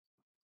score.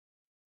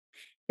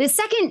 The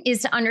second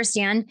is to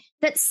understand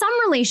that some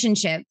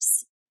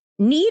relationships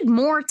need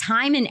more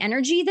time and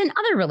energy than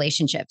other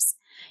relationships.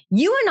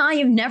 You and I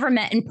have never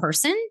met in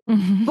person,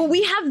 but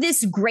we have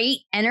this great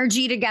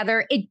energy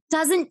together. It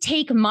doesn't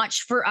take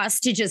much for us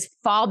to just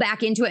fall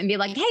back into it and be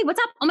like, hey, what's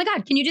up? Oh my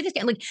God, can you do this?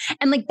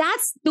 And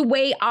that's the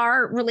way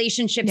our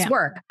relationships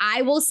work.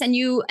 I will send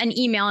you an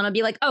email and I'll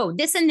be like, oh,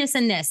 this and this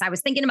and this. I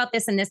was thinking about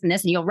this and this and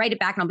this. And you'll write it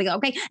back and I'll be like,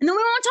 okay. And then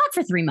we won't talk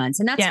for 3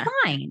 months and that's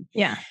fine.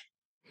 Yeah.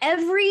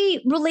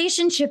 Every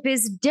relationship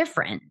is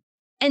different.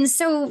 And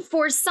so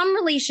for some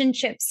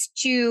relationships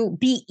to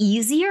be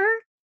easier,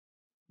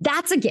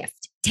 that's a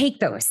gift.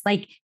 Take those.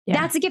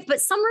 That's a gift, but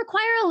some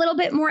require a little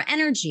bit more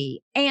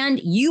energy,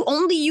 and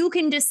you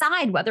can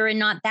decide whether or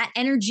not that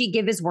energy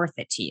give is worth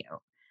it to you.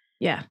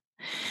 Yeah.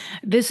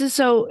 This is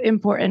so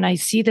important. I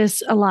see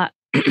this a lot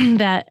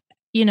that,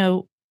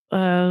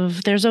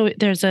 there's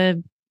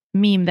a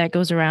meme that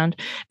goes around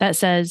that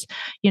says,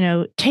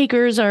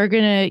 takers are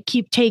going to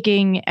keep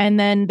taking and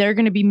then they're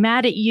going to be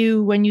mad at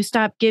you when you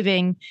stop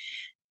giving.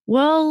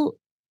 Well,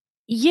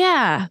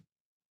 yeah,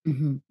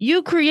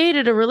 You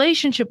created a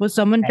relationship with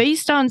someone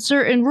based on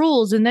certain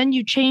rules, and then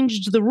you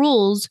changed the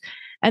rules,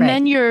 and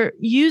then you're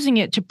using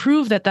it to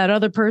prove that that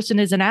other person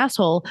is an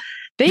asshole.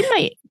 They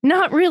might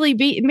not really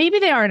be, maybe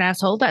they are an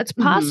asshole. That's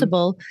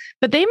possible,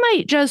 but they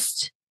might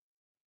just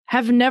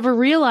have never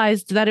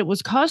realized that it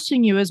was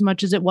costing you as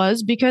much as it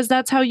was because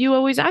that's how you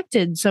always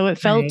acted. So it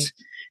felt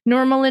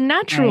normal and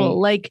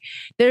natural. Like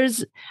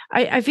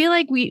I feel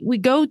like we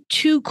go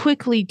too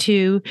quickly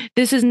to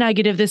this is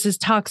negative, this is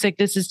toxic,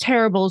 this is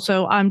terrible,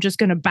 so I'm just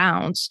going to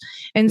bounce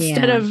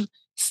instead of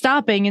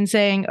stopping and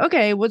saying,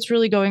 okay, what's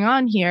really going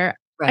on here?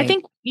 I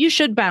think you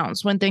should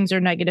bounce when things are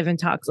negative and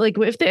toxic.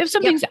 Like if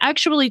something's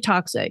actually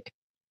toxic,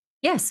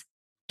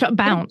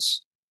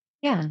 bounce.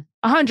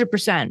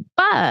 100%.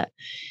 But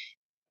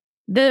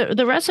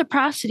the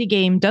reciprocity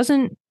game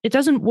doesn't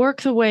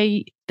work the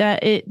way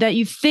that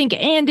you think.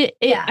 And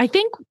I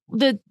think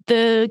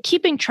the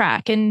keeping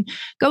track and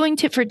going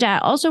tit for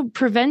tat also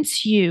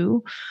prevents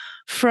you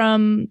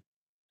from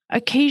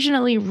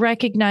occasionally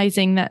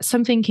recognizing that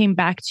something came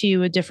back to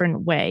you a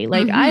different way.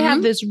 Like I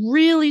have this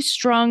really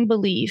strong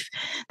belief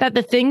that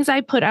the things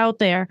I put out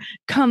there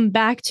come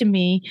back to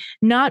me,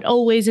 not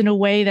always in a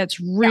way that's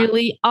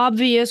really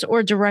obvious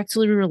or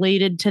directly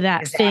related to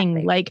that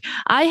thing. Like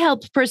I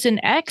help person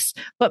X,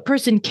 but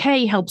person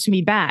K helps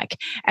me back.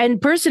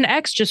 And person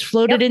X just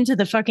floated into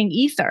the fucking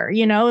ether,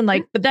 you know? And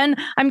like, but then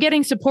I'm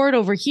getting support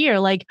over here.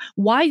 Like,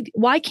 why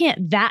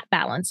can't that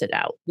balance it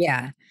out?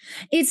 Yeah.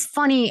 It's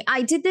funny.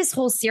 I did this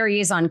whole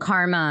series on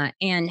karma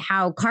and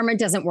how karma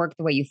doesn't work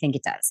the way you think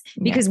it does,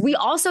 because we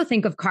also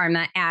think of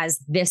karma as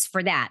this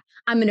for that.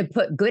 I'm going to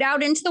put good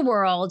out into the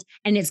world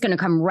and it's going to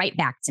come right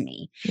back to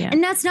me.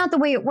 And that's not the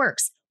way it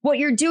works. What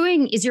you're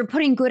doing is you're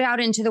putting good out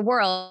into the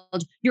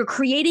world. You're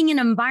creating an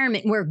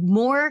environment where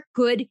more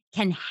good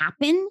can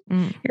happen.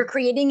 You're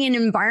creating an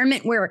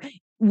environment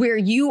where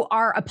you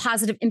are a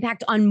positive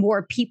impact on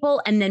more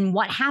people. And then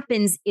what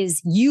happens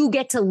is you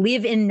get to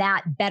live in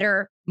that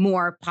better,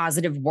 more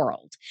positive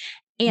world.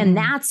 And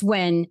that's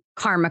when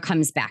karma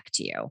comes back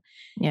to you.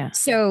 Yeah.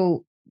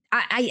 So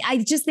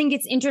I just think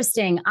it's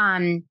interesting.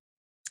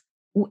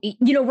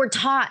 We're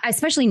taught,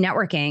 especially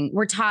networking,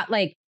 we're taught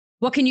like,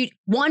 what can you,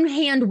 one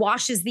hand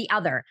washes the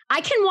other. I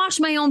can wash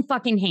my own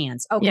fucking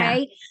hands.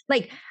 Okay.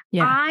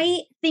 I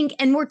think,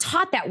 and we're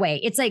taught that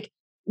way. It's like,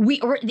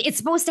 it's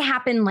supposed to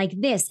happen like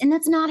this. And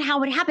that's not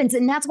how it happens.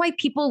 And that's why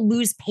people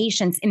lose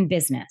patience in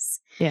business.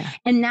 Yeah.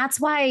 And that's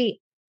why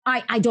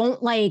I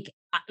don't like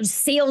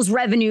sales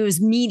revenues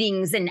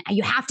meetings and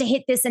you have to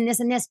hit this and this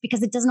and this,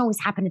 because it doesn't always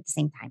happen at the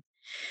same time.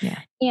 Yeah.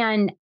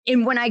 And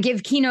when I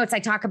give keynotes, I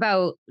talk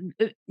about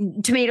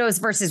tomatoes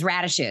versus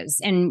radishes.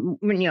 And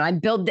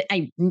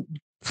I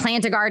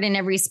plant a garden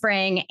every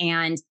spring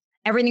and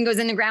everything goes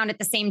in the ground at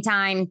the same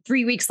time.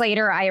 3 weeks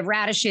later, I have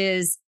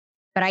radishes,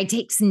 but it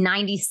takes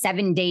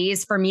 97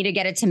 days for me to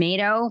get a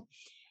tomato.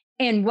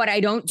 And what I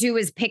don't do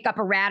is pick up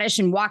a radish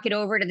and walk it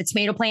over to the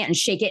tomato plant and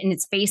shake it in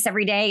its face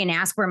every day and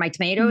ask where my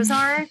tomatoes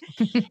are.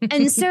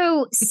 And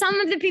so some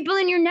of the people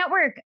in your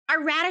network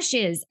are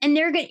radishes, and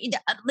they're going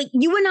like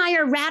you and I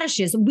are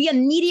radishes. We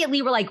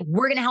immediately were like,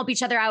 we're going to help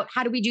each other out.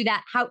 How do we do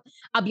that?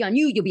 I'll be on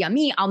you. You'll be on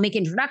me. I'll make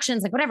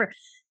introductions, like whatever.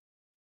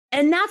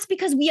 And that's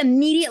because we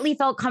immediately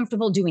felt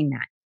comfortable doing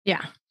that.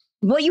 Yeah.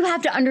 What you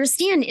have to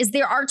understand is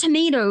there are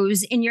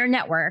tomatoes in your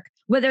network,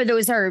 whether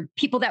those are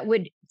people that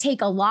would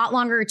take a lot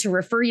longer to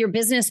refer your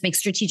business, make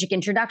strategic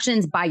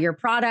introductions, buy your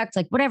product,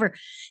 like whatever.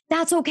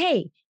 That's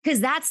okay,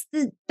 because that's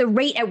the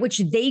rate at which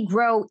they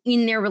grow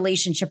in their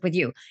relationship with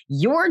you.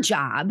 Your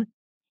job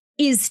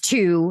is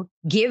to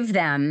give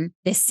them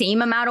the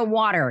same amount of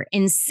water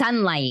and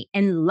sunlight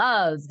and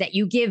love that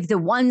you give the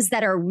ones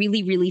that are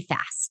really, really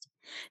fast,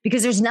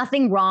 because there's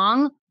nothing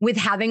wrong with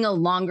having a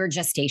longer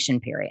gestation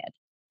period.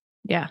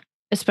 Yeah.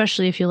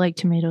 Especially if you like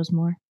tomatoes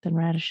more than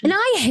radishes. And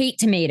I hate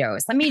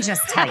tomatoes. Let me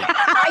just tell you.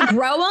 I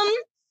grow them.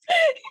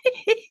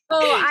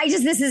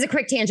 This is a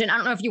quick tangent. I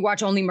don't know if you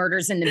watch Only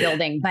Murders in the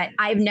Building, but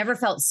I've never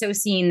felt so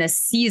seen. The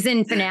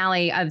season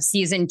finale of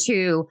season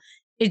 2,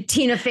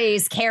 Tina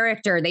Fey's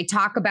character, they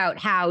talk about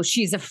how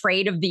she's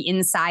afraid of the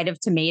inside of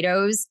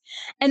tomatoes.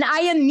 And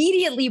I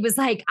immediately was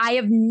like,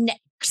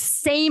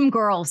 same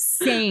girl,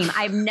 same.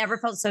 I've never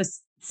felt so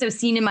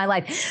seen in my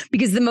life,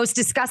 because the most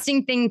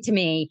disgusting thing to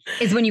me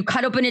is when you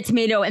cut open a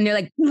tomato and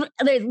they're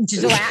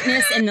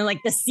gelatinous and they're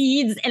like the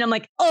seeds. And I'm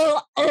like,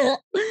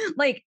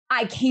 like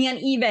I can't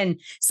even.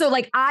 So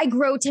like I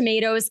grow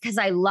tomatoes because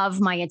I love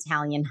my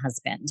Italian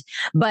husband.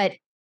 But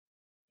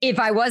if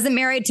I wasn't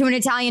married to an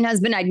Italian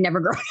husband, I'd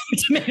never grow a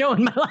tomato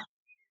in my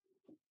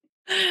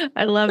life.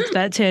 I loved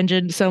that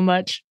tangent so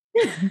much.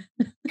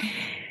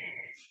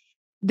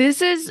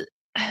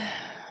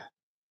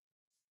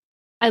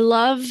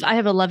 I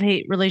have a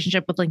love-hate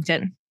relationship with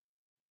LinkedIn.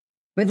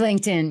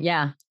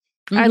 Yeah.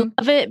 Mm-hmm. I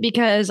love it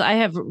because I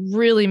have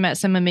really met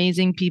some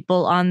amazing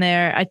people on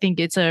there. I think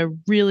it's a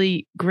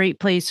really great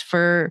place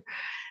for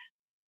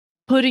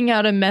putting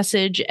out a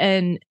message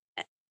and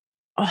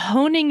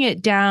honing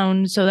it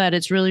down so that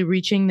it's really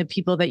reaching the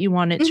people that you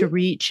want it to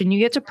reach, and you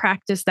get to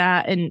practice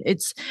that. And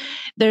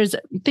there's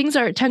things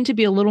tend to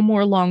be a little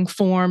more long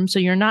form. So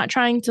you're not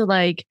trying to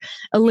like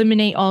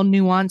eliminate all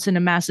nuance in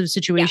a massive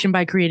situation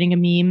by creating a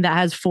meme that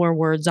has 4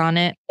 words on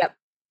it. Yep.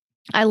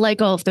 I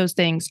like all of those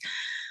things.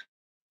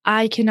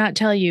 I cannot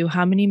tell you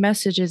how many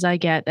messages I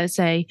get that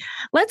say,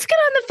 let's get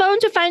on the phone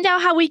to find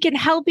out how we can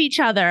help each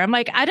other. I'm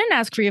like, I didn't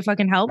ask for your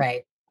fucking help.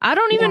 Right. I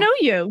don't even know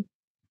you.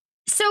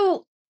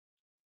 So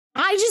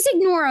I just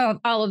ignore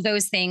all of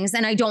those things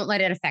and I don't let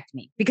it affect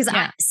me because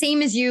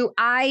same as you,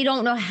 I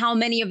don't know how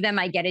many of them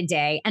I get a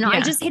day and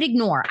I just hit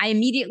ignore. I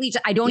immediately,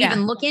 I don't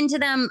even look into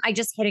them. I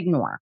just hit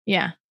ignore.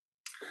 Yeah.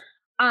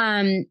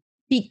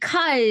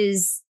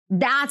 Because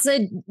that's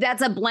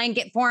a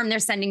blanket form they're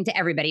sending to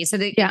everybody. So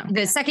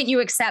the second you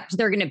accept,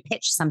 they're going to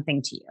pitch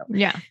something to you.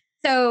 Yeah.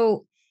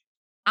 So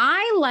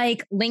I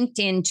like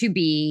LinkedIn to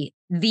be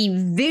the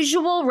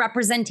visual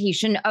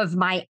representation of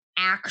my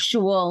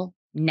actual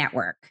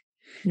network.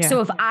 Yeah.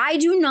 So if I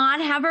do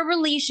not have a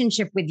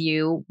relationship with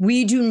you,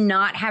 we do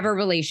not have a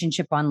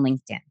relationship on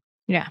LinkedIn.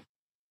 Yeah.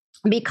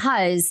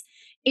 Because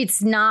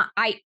it's not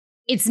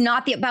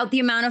about the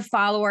amount of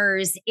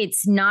followers.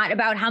 It's not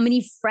about how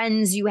many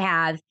friends you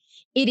have.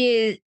 It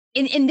is,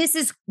 and this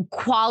is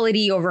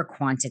quality over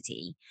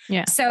quantity.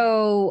 Yeah.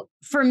 So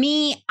for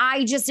me,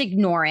 I just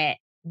ignore it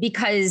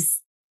because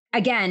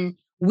again,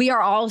 we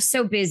are all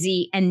so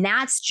busy and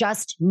that's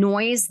just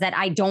noise that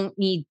I don't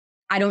need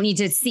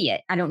to see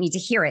it. I don't need to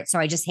hear it. So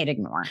I just hit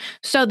ignore.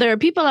 So there are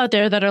people out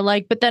there that are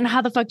like, but then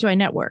how the fuck do I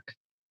network?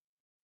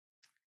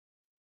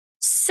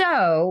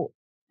 So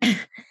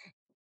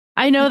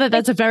I know that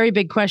that's a very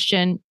big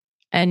question.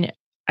 And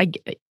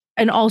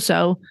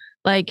also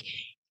like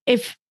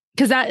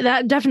because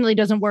that definitely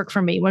doesn't work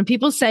for me. When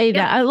people say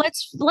that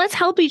let's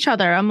help each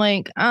other. I'm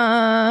like,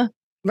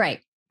 right.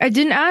 I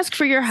didn't ask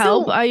for your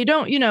help. So, I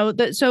don't,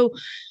 so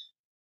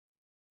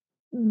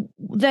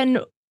then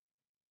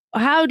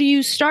how do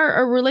you start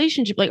a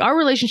relationship? Like our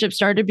relationship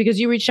started because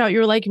you reached out, you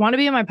were like, you want to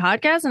be on my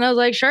podcast? And I was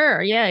like,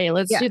 sure. Yeah,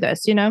 let's do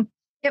this,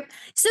 Yep.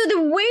 So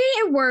the way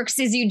it works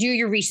is you do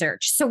your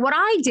research. So what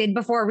I did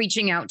before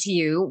reaching out to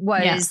you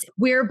was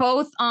we're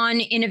both on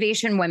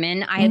Innovation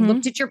Women. I had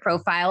looked at your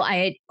profile.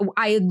 I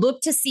had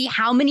looked to see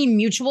how many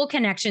mutual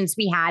connections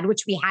we had,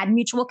 which we had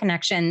mutual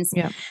connections.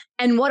 Yeah.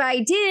 And what I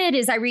did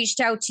is I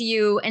reached out to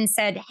you and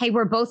said, hey,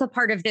 we're both a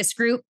part of this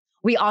group.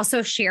 We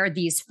also share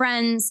these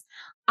friends.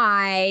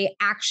 I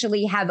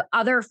actually have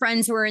other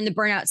friends who are in the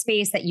burnout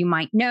space that you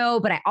might know,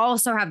 but I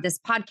also have this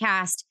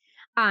podcast.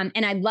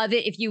 And I'd love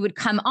it if you would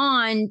come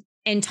on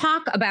and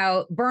talk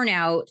about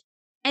burnout.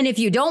 And if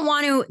you don't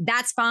want to,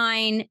 that's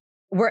fine.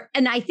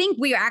 And I think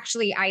we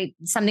actually,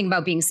 something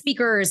about being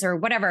speakers or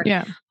whatever.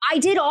 Yeah. I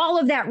did all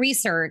of that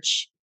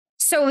research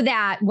so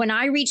that when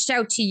I reached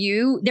out to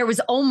you, there was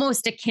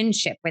almost a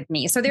kinship with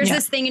me. So there's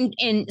this thing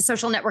in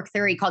social network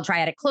theory called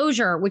triadic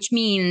closure, which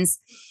means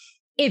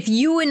if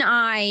you and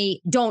I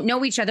don't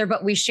know each other,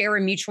 but we share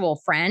a mutual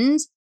friend,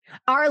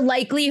 our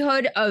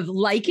likelihood of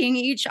liking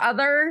each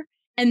other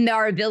and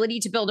our ability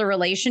to build a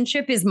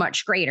relationship is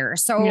much greater.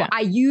 So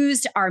I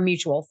used our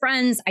mutual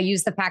friends. I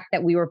used the fact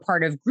that we were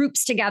part of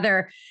groups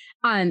together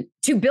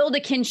to build a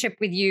kinship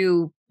with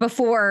you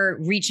before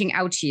reaching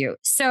out to you.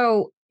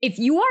 So if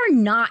you are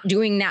not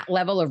doing that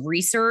level of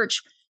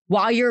research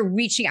while you're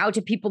reaching out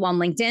to people on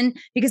LinkedIn,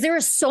 because there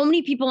are so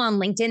many people on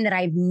LinkedIn that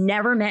I've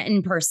never met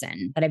in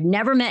person, that I've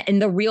never met in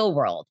the real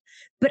world,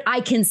 but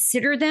I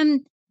consider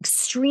them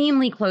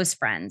extremely close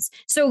friends.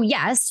 So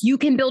yes, you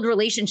can build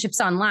relationships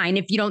online.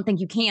 If you don't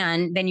think you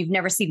can, then you've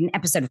never seen an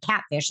episode of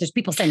Catfish. There's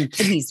people sending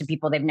kidneys to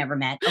people they've never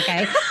met.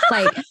 Okay.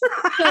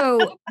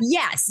 So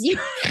yes, you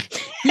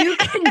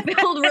can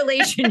build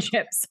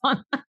relationships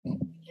online.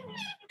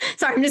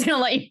 Sorry, I'm just going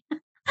to let you.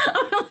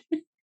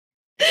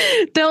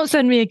 Don't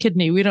send me a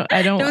kidney.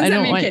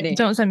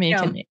 Don't send me a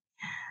kidney.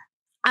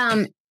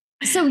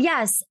 So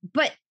yes,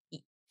 but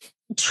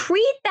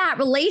treat that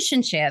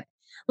relationship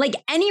like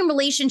any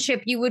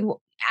relationship you would,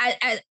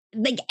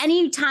 like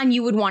any time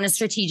you would want a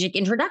strategic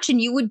introduction,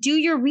 you would do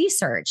your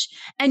research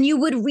and you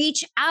would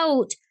reach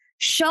out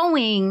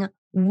showing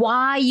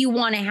why you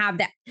want to have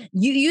that.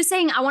 You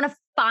saying, I want to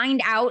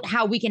find out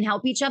how we can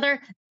help each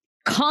other.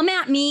 Come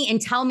at me and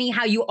tell me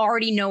how you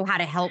already know how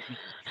to help me.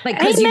 Like,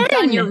 because you've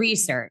done your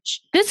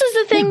research. This is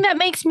the thing that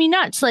makes me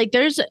nuts. Like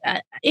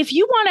if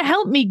you want to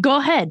help me, go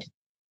ahead.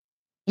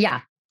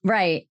 Yeah.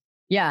 Right.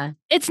 Yeah.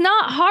 It's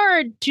not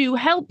hard to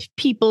help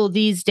people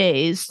these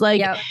days.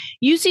 Like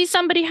you see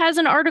somebody has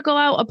an article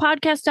out, a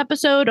podcast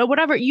episode or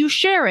whatever, you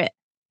share it.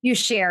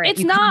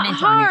 It's not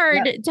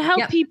hard to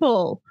help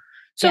people.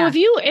 So if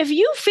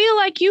you feel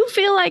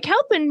like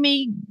helping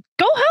me,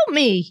 go help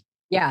me.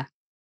 Yeah.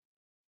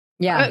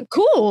 Yeah.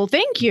 Cool.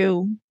 Thank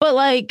you. But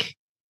like,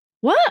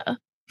 what?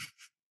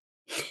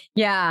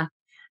 Yeah.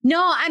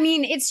 No, I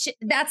mean,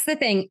 that's the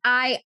thing.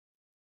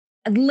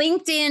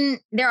 LinkedIn,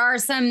 there are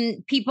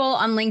some people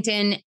on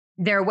LinkedIn,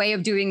 their way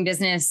of doing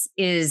business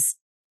is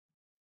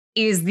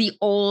is the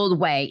old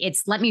way.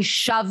 It's let me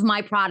shove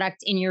my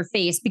product in your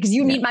face because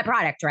you need my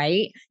product,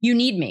 right? You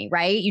need me,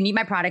 right? You need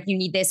my product. You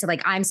need this. So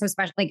like, I'm so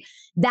special. Like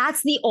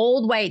that's the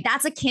old way.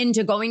 That's akin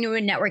to going to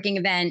a networking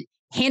event,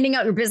 handing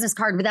out your business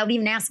card without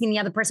even asking the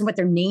other person what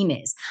their name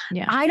is.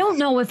 Yeah. I don't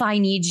know if I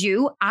need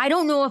you. I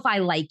don't know if I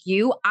like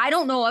you. I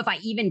don't know if I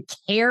even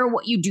care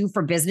what you do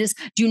for business.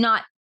 Do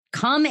not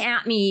come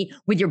at me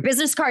with your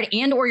business card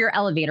and or your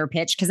elevator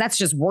pitch, because that's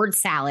just word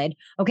salad.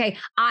 Okay.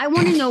 I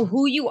want to know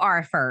who you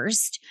are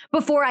first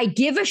before I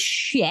give a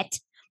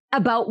shit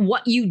about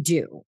what you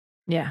do.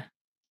 Yeah.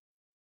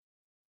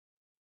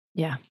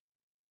 Yeah.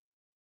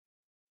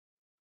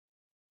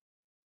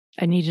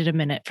 I needed a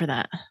minute for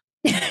that.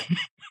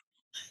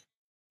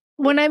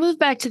 When I moved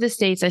back to the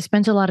States, I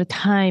spent a lot of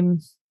time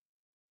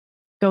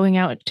going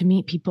out to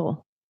meet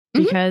people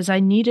because I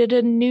needed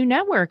a new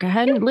network. I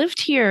hadn't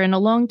lived here in a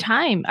long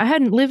time. I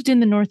hadn't lived in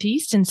the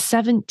Northeast in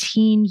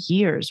 17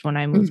 years when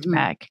I moved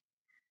back.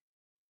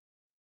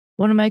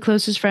 One of my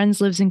closest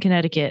friends lives in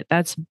Connecticut.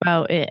 That's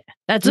about it.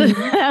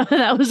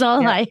 That was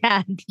all I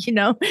had, you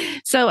know?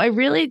 So I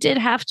really did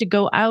have to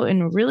go out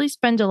and really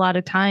spend a lot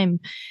of time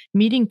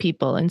meeting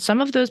people. And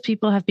some of those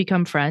people have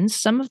become friends.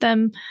 Some of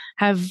them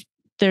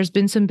there's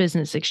been some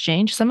business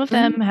exchange. Some of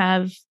them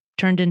have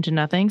turned into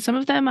nothing. Some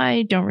of them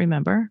I don't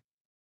remember.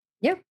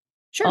 Yeah,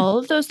 sure. All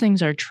of those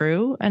things are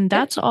true, and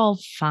that's all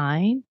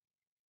fine.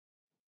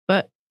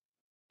 But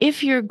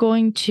if you're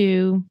going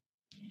to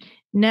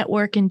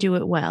network and do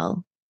it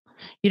well,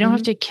 you don't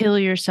have to kill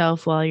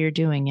yourself while you're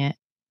doing it.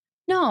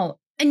 No,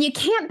 and you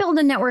can't build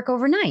a network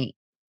overnight.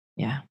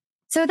 Yeah.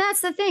 So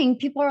that's the thing.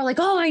 People are like,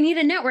 oh, I need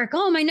a network.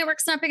 Oh, my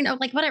network's not big enough.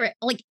 Like, whatever.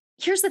 Like,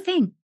 here's the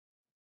thing.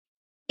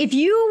 If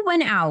you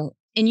went out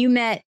and you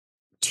met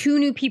 2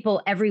 new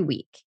people every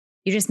week,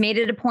 you just made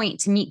it a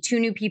point to meet 2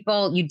 new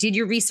people. You did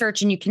your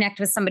research and you connect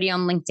with somebody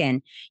on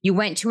LinkedIn. You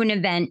went to an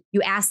event.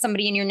 You asked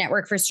somebody in your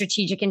network for a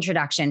strategic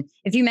introduction.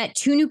 If you met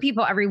 2 new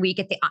people every week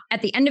at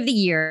the end of the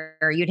year,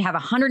 you'd have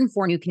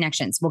 104 new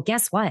connections. Well,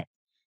 guess what?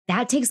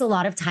 That takes a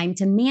lot of time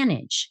to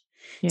manage.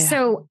 Yeah.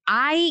 So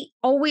I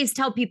always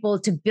tell people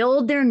to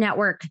build their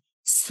network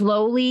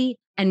slowly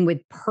and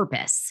with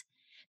purpose,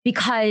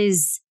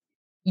 because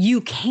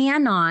you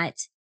cannot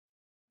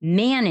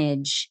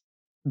manage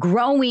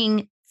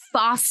growing,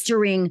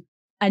 fostering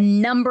a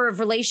number of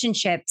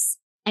relationships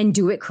and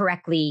do it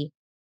correctly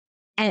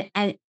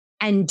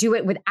and do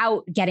it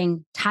without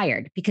getting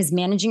tired, because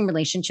managing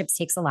relationships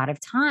takes a lot of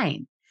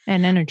time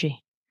and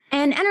energy.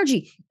 And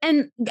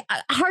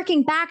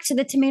harking back to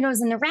the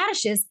tomatoes and the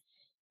radishes,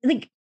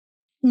 like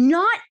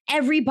not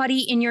everybody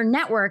in your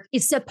network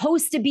is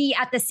supposed to be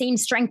at the same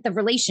strength of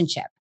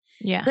relationship.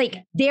 Yeah.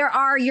 Like there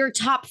are your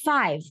top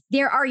 5.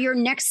 There are your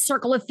next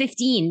circle of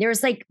 15.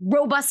 There's like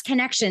robust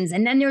connections.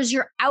 And then there's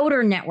your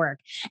outer network.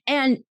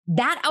 And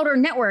that outer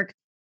network,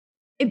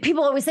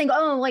 people always think,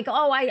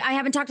 I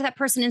haven't talked to that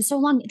person in so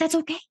long. That's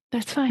okay.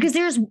 That's fine.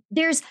 Because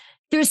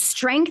there's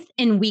strength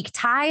in weak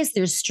ties.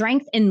 There's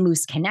strength in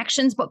loose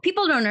connections. What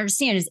people don't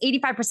understand is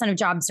 85% of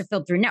jobs are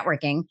filled through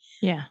networking.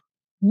 Yeah.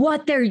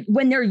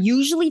 When they're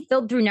usually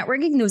filled through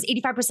networking, those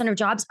 85% of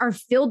jobs are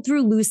filled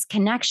through loose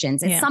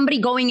connections. It's somebody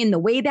going in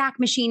the Wayback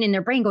Machine in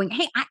their brain going,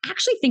 hey, I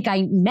actually think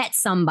I met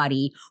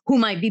somebody who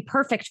might be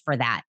perfect for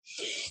that.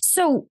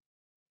 So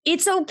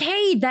it's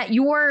okay that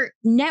your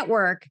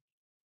network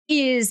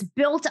is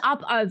built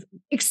up of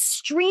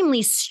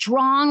extremely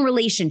strong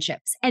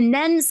relationships, and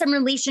then some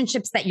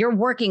relationships that you're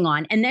working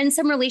on, and then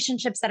some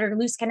relationships that are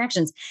loose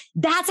connections.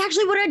 That's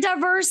actually what a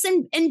diverse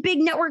and big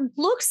network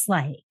looks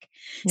like.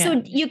 Yeah.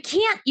 So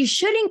you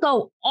shouldn't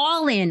go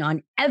all in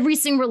on every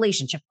single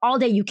relationship all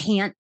day. You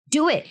can't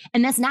do it.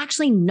 And that's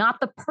actually not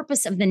the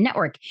purpose of the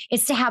network.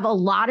 It's to have a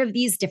lot of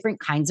these different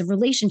kinds of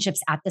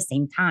relationships at the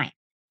same time.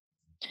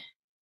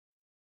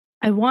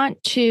 I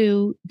want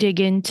to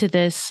dig into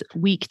this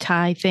weak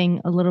tie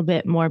thing a little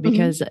bit more,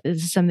 because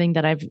this is something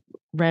that I've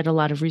read a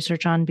lot of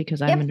research on,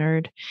 because I'm a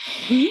nerd.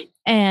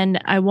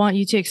 And I want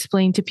you to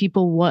explain to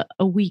people what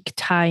a weak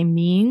tie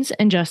means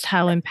and just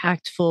how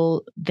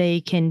impactful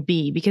they can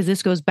be, because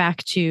this goes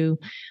back to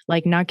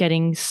like not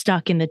getting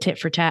stuck in the tit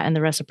for tat and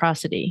the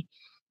reciprocity.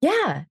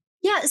 Yeah.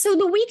 Yeah. So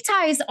the weak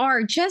ties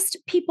are just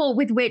people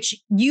with which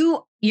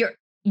you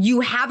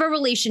have a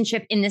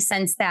relationship, in the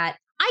sense that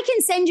I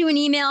can send you an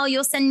email.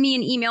 You'll send me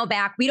an email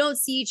back. We don't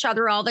see each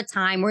other all the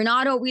time. We're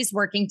not always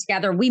working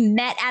together. We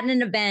met at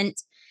an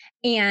event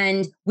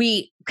and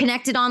we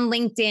connected on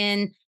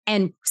LinkedIn,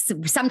 and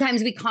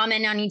sometimes we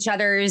comment on each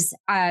other's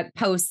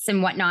posts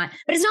and whatnot.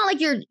 But it's not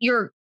like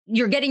you're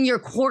getting your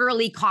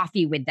quarterly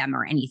coffee with them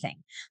or anything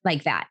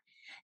like that.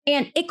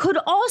 And it could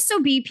also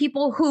be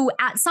people who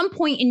at some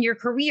point in your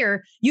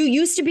career, you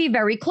used to be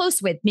very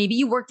close with. Maybe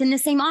you worked in the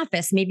same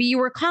office, maybe you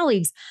were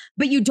colleagues,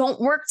 but you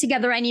don't work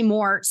together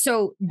anymore.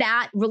 So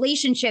that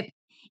relationship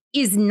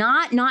is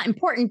not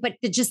important, but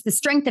just the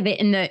strength of it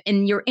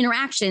in your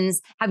interactions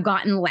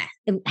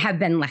have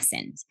been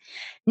lessened.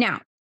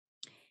 Now,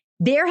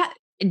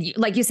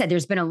 like you said,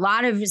 there's been a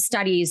lot of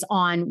studies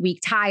on weak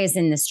ties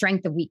and the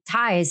strength of weak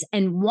ties.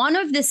 And one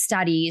of the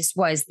studies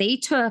was they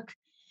took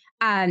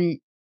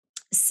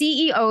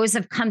CEOs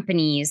of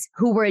companies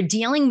who were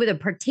dealing with a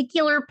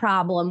particular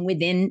problem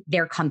within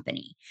their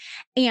company.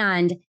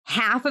 And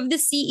half of the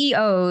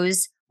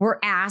CEOs were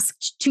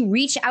asked to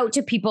reach out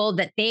to people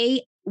that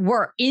they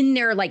were in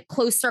their like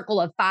close circle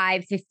of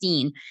 5,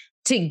 15,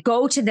 to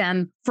go to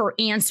them for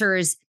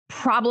answers,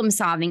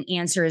 problem-solving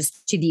answers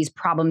to these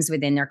problems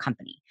within their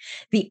company.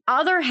 The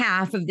other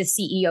half of the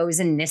CEOs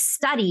in this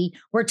study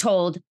were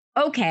told,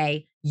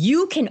 okay,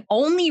 you can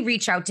only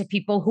reach out to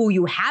people who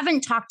you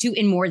haven't talked to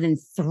in more than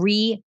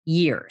 3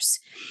 years.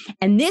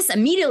 And this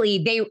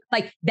immediately,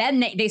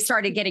 they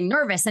started getting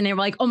nervous and they were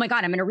like, oh my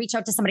God, I'm going to reach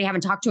out to somebody I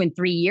haven't talked to in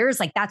 3 years.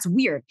 Like, that's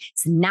weird.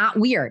 It's not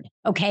weird.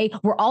 Okay.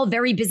 We're all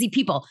very busy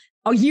people.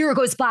 A year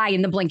goes by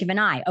in the blink of an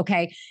eye.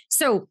 Okay.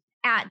 So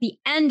at the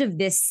end of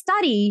this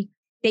study,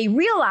 they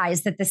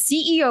realized that the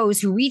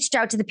CEOs who reached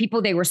out to the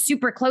people they were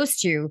super close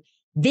to,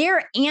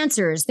 their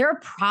answers, their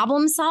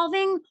problem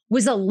solving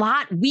was a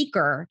lot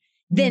weaker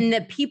than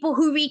the people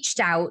who reached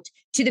out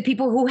to the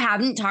people who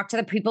haven't talked to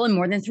the people in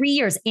more than 3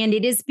 years. And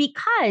it is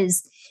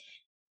because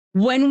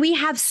when we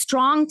have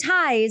strong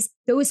ties,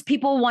 those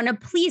people want to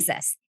please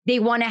us. They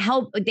want to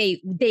help.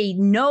 They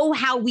know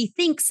how we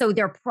think. So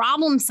their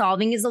problem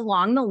solving is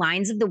along the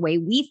lines of the way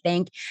we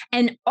think.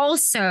 And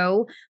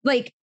also,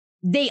 like,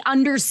 they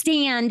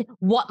understand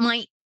what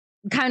might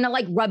kind of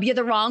like rub you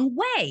the wrong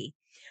way.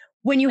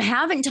 When you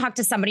haven't talked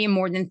to somebody in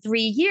more than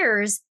 3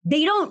 years,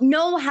 they don't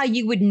know how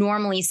you would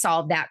normally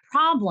solve that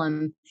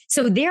problem.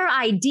 So their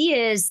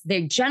ideas,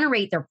 they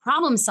generate their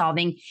problem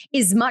solving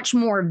is much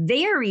more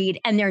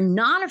varied, and they're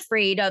not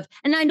afraid of,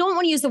 and I don't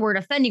want to use the word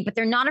offending, but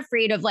they're not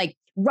afraid of like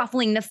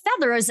ruffling the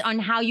feathers on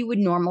how you would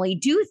normally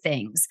do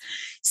things.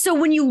 So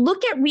when you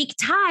look at weak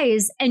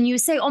ties and you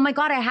say, oh my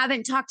God, I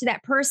haven't talked to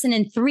that person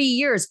in 3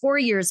 years, 4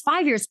 years,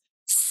 5 years,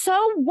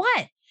 so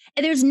what?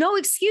 And there's no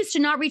excuse to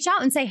not reach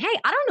out and say, hey,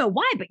 I don't know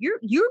why, but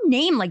your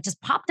name like just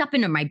popped up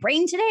into my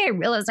brain today. I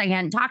realized I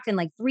hadn't talked in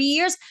like 3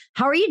 years.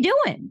 How are you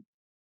doing?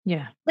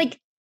 Yeah. Like,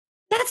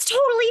 that's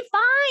totally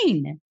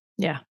fine.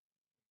 Yeah.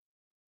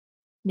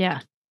 Yeah.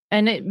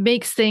 And it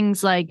makes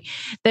things like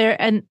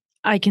there, and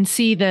I can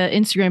see the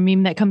Instagram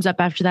meme that comes up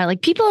after that.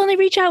 Like, people only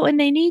reach out when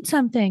they need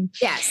something.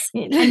 Yes.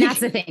 And that's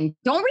the thing.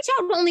 Don't reach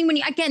out only when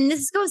you, again,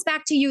 this goes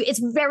back to you. It's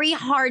very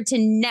hard to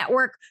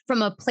network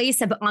from a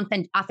place of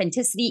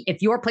authenticity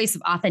if your place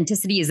of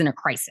authenticity is in a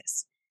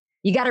crisis.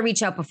 You got to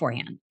reach out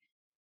beforehand.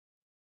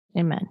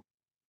 Amen.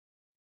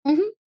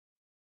 Mm-hmm.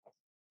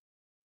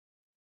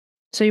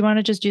 So you want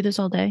to just do this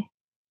all day?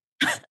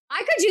 I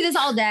could do this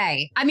all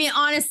day. I mean,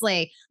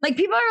 honestly, like,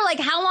 people are like,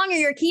 how long are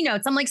your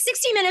keynotes? I'm like,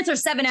 60 minutes or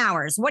 7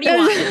 hours. What do you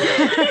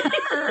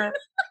want?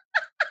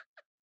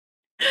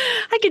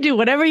 I could do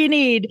whatever you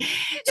need.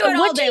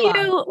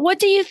 So what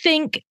do you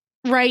think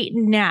right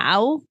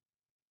now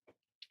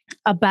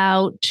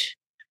about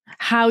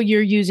how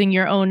you're using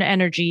your own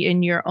energy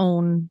in your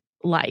own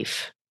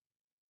life?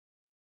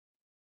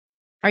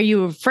 Are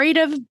you afraid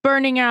of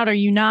burning out? Are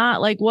you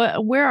not? Like,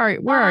 where are you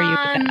with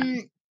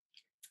that?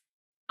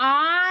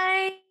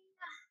 I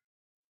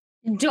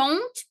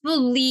don't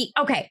believe,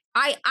 okay.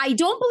 I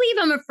don't believe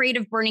I'm afraid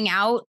of burning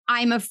out.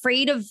 I'm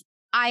afraid of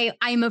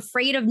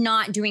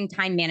not doing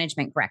time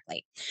management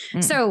correctly.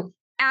 So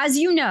as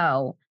you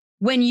know,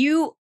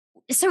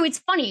 so it's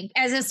funny,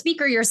 as a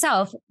speaker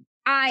yourself,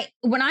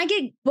 when I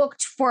get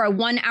booked for a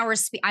 1 hour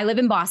speech, I live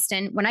in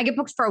Boston. When I get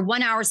booked for a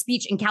 1 hour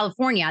speech in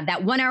California,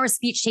 that 1 hour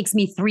speech takes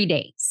me 3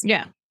 days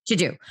to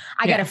do.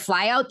 I got to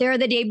fly out there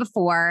the day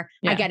before.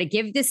 I got to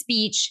give the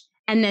speech.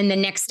 And then the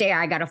next day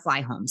I got to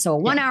fly home. So a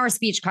 1 hour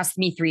speech cost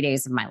me 3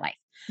 days of my life.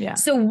 Yeah.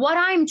 So what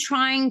I'm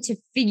trying to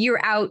figure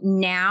out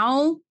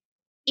now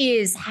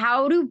is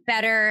how to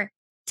better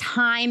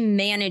time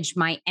manage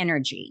my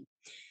energy,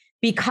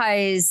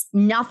 because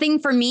nothing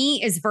for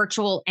me is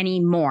virtual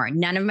anymore.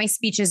 None of my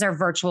speeches are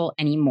virtual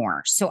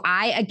anymore. So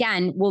I,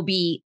 again, will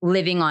be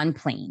living on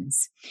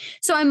planes.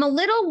 So I'm a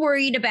little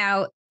worried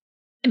about,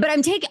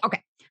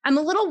 I'm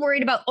a little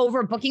worried about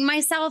overbooking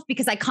myself,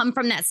 because I come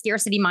from that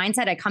scarcity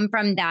mindset. I come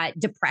from that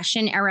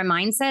depression era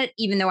mindset,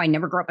 even though I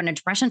never grew up in a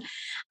depression.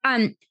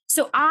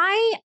 So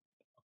I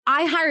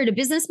hired a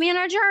business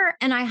manager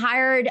and I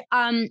hired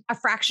a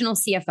fractional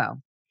CFO.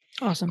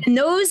 Awesome. And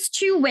those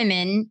two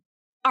women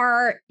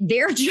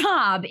their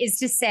job is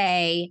to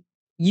say,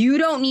 you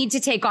don't need to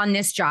take on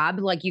this job.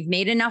 Like, you've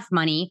made enough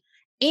money.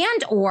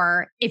 And,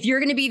 or if you're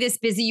going to be this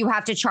busy, you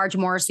have to charge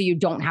more so you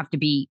don't have to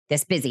be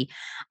this busy.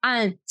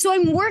 So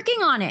I'm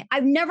working on it.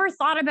 I've never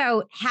thought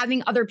about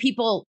having other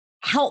people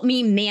help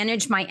me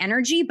manage my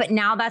energy, but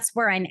now that's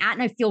where I'm at.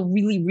 And I feel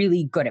really,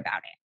 really good about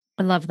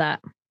it. I love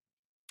that.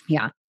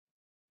 Yeah.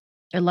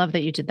 I love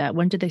that you did that.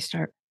 When did they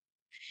start?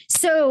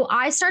 So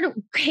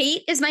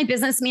Kate is my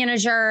business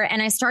manager,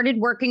 and I started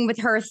working with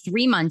her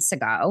 3 months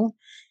ago.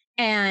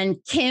 And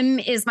Kim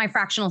is my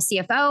fractional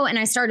CFO, and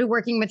I started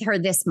working with her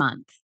this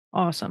month.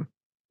 Awesome.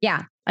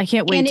 Yeah. I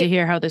can't wait to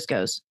hear how this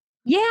goes.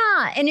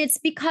 Yeah. And it's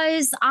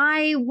because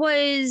I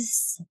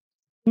was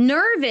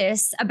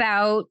nervous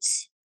about,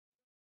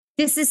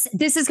 this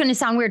is going to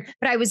sound weird,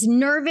 but I was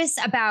nervous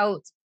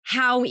about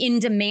how in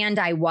demand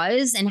I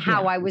was and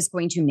how I was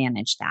going to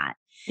manage that.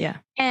 Yeah.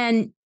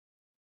 And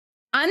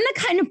I'm the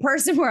kind of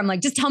person where I'm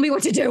like, just tell me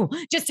what to do.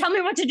 Just tell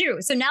me what to do.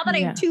 So now that I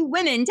have two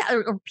women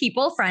or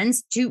people,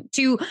 friends,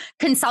 two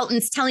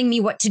consultants telling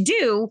me what to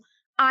do,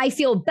 I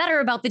feel better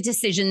about the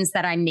decisions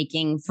that I'm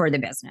making for the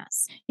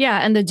business. Yeah.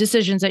 And the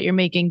decisions that you're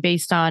making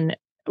based on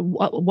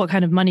what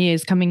kind of money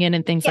is coming in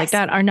and things like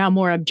that are now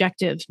more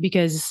objective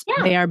because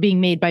they are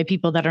being made by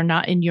people that are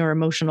not in your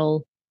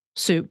emotional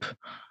soup.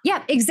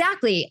 Yeah,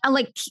 exactly.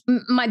 Like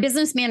my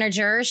business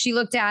manager, she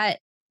looked at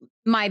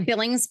my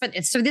billings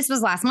so this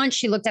was last month.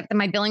 She looked at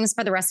my billings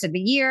for the rest of the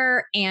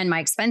year and my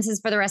expenses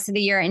for the rest of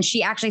the year. And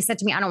she actually said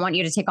to me, I don't want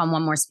you to take on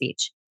one more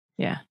speech.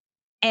 Yeah.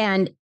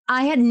 And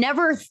I had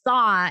never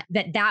thought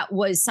that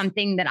was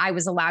something that I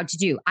was allowed to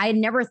do. I had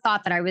never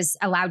thought that I was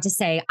allowed to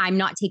say, I'm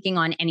not taking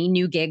on any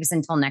new gigs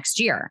until next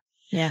year.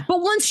 Yeah.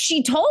 But once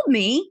she told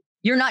me,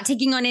 you're not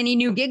taking on any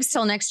new gigs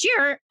till next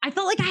year, I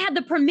felt like I had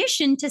the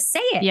permission to say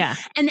it. Yeah.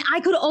 And I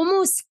could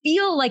almost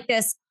feel like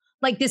this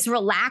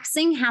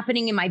relaxing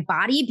happening in my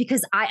body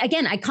because I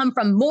come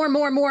from more.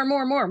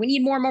 We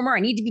need more.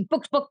 I need to be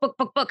booked.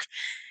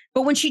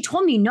 But when she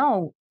told me,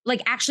 no,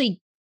 like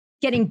actually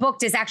getting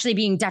booked is actually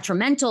being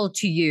detrimental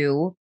to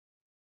you,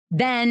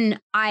 then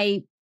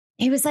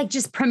it was like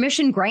just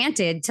permission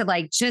granted to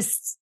like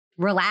just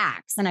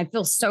relax. And I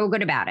feel so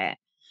good about it.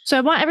 So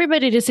I want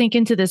everybody to sink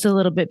into this a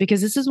little bit because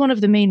this is one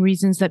of the main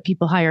reasons that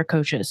people hire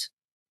coaches.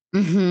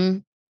 Mm-hmm.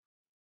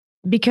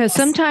 Because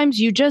sometimes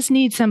you just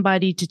need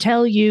somebody to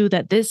tell you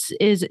that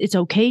it's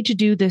okay to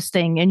do this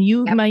thing. And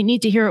you might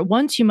need to hear it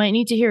once, you might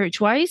need to hear it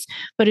twice.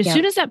 But as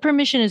soon as that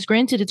permission is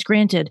granted, it's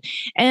granted.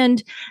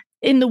 And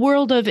in the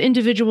world of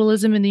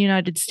individualism in the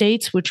United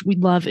States, which we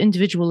love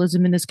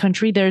individualism in this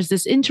country, there's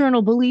this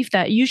internal belief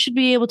that you should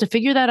be able to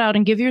figure that out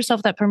and give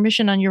yourself that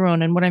permission on your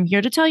own. And what I'm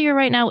here to tell you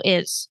right now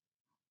is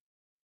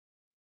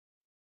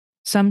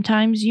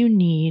sometimes you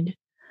need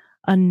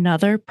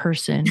another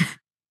person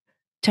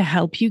to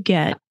help you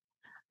get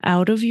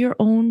out of your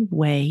own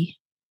way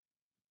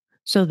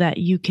so that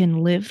you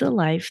can live the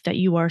life that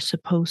you are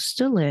supposed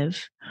to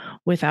live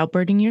without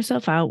burning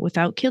yourself out,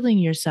 without killing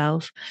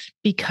yourself,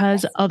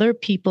 because other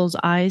people's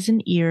eyes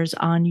and ears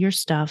on your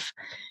stuff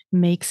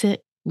makes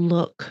it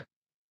look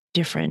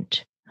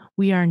different.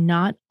 We are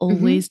not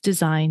always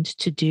designed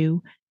to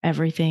do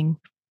everything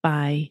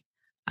by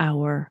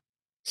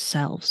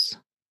ourselves.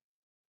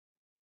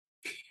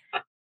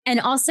 And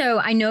also,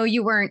 I know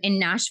you weren't in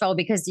Nashville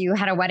because you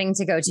had a wedding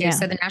to go to. Yeah.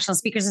 So the National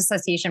Speakers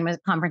Association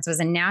conference was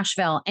in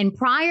Nashville. And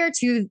prior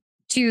to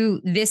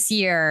this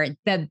year,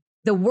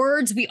 the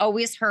words we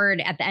always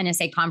heard at the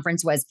NSA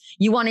conference was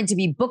you wanted to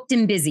be booked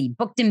and busy,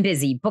 booked and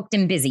busy, booked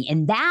and busy.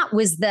 And that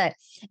was the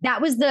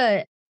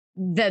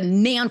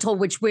mantle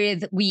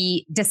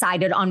we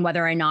decided on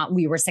whether or not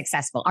we were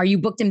successful. Are you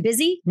booked and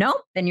busy?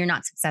 No, then you're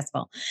not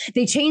successful.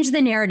 They changed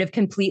the narrative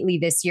completely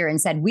this year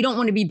and said, we don't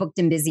want to be booked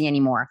and busy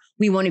anymore.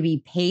 We want to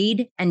be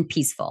paid and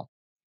peaceful.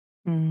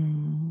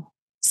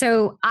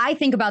 So I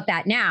think about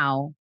that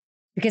now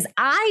because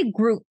I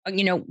grew,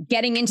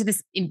 getting into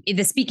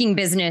the speaking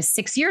business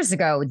 6 years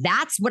ago.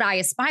 That's what I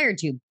aspired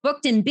to.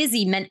 Booked and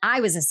busy meant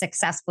I was a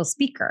successful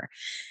speaker.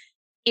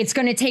 It's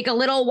going to take a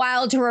little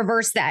while to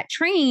reverse that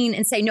train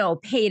and say, no,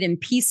 paid and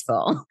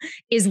peaceful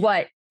is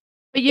what.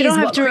 But you don't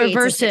have to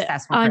reverse it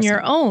on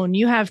your own.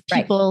 You have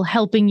people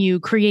helping you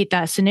create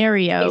that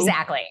scenario.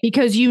 Exactly.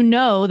 Because you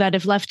know that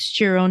if left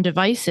to your own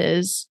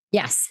devices,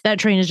 that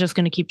train is just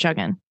going to keep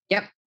chugging.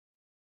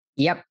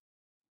 Yep.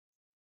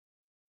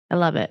 I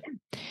love it.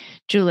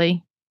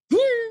 Julie,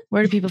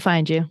 where do people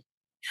find you?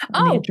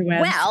 Oh,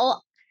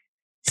 well,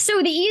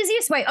 so the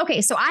easiest way.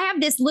 Okay. So I have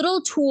this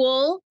little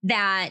tool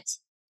that,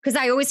 because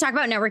I always talk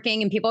about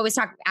networking and people always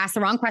ask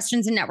the wrong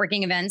questions in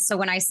networking events. So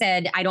when I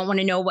said, I don't want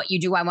to know what you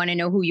do, I want to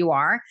know who you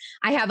are.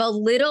 I have a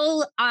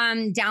little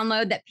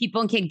download that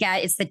people can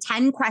get. It's the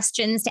 10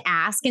 questions to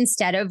ask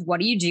instead of what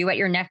do you do at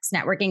your next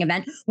networking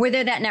event,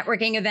 whether that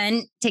networking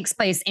event takes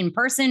place in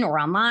person or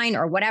online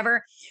or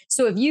whatever.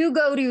 So if you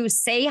go to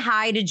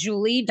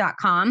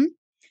sayhitojulie.com,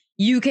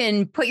 you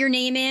can put your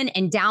name in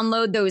and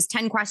download those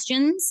 10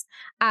 questions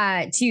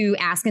to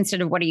ask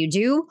instead of what do you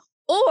do?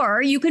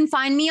 Or you can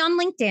find me on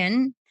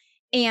LinkedIn.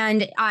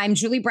 And I'm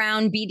Julie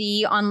Brown,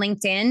 BD on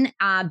LinkedIn.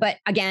 But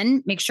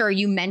again, make sure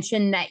you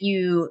mention that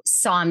you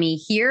saw me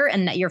here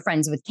and that you're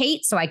friends with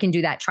Kate so I can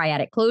do that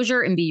triadic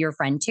closure and be your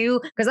friend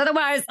too. Because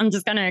otherwise, I'm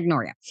just going to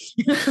ignore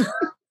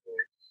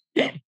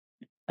you.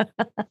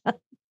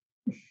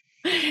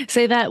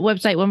 Say that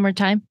website one more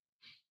time.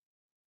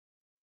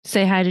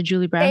 Say hi to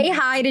Julie Brown.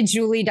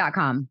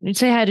 Sayhitojulie.com.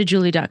 Say hi to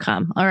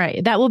Julie.com. All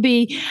right. That will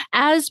be,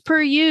 as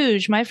per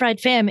usual, my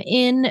fried fam,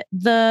 in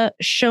the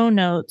show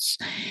notes.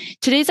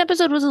 Today's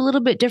episode was a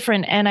little bit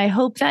different, and I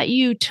hope that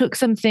you took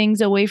some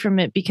things away from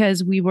it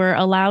because we were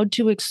allowed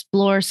to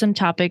explore some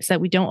topics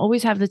that we don't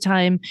always have the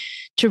time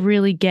to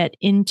really get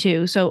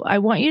into. So I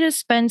want you to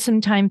spend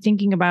some time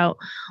thinking about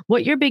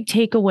what your big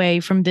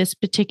takeaway from this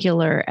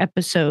particular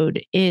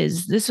episode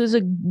is. This was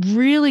a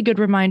really good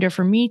reminder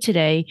for me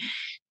today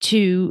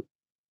to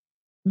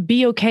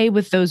be okay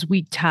with those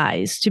weak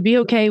ties, to be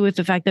okay with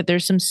the fact that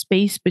there's some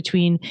space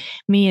between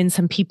me and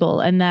some people,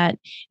 and that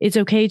it's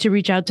okay to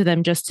reach out to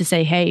them just to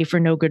say, hey, for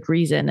no good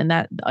reason.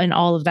 And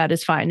all of that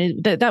is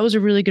fine. That was a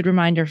really good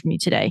reminder for me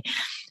today.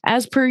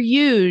 As per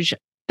usual,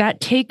 that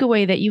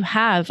takeaway that you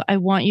have, I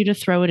want you to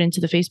throw it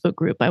into the Facebook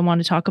group. I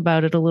want to talk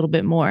about it a little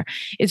bit more.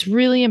 It's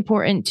really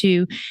important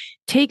to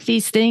take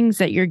these things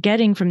that you're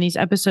getting from these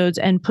episodes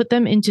and put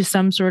them into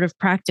some sort of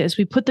practice.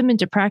 We put them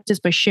into practice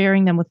by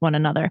sharing them with one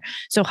another.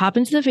 So hop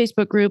into the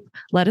Facebook group,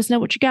 let us know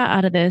what you got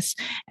out of this,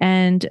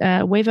 and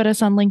wave at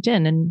us on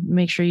LinkedIn, and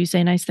make sure you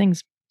say nice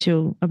things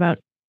about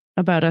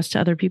us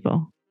to other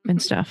people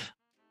and stuff.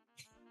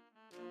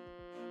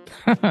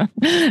 All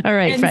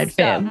right, Fried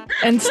fam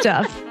and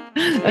stuff.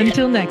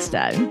 Until next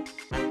time.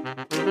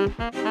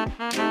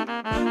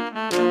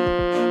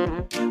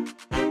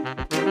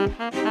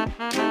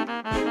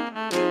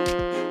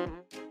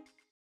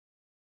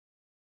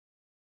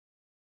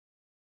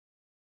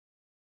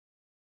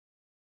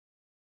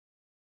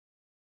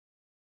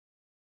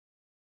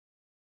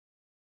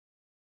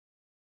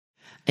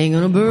 Ain't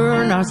gonna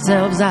burn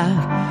ourselves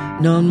out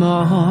no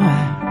more.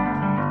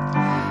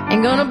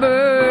 Ain't gonna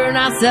burn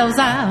ourselves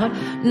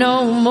out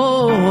no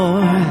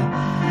more.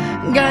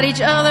 Got each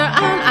other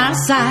on our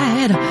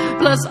side,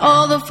 plus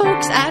all the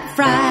folks at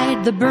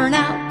Fried, the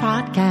Burnout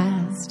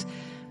Podcast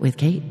with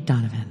Kate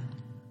Donovan.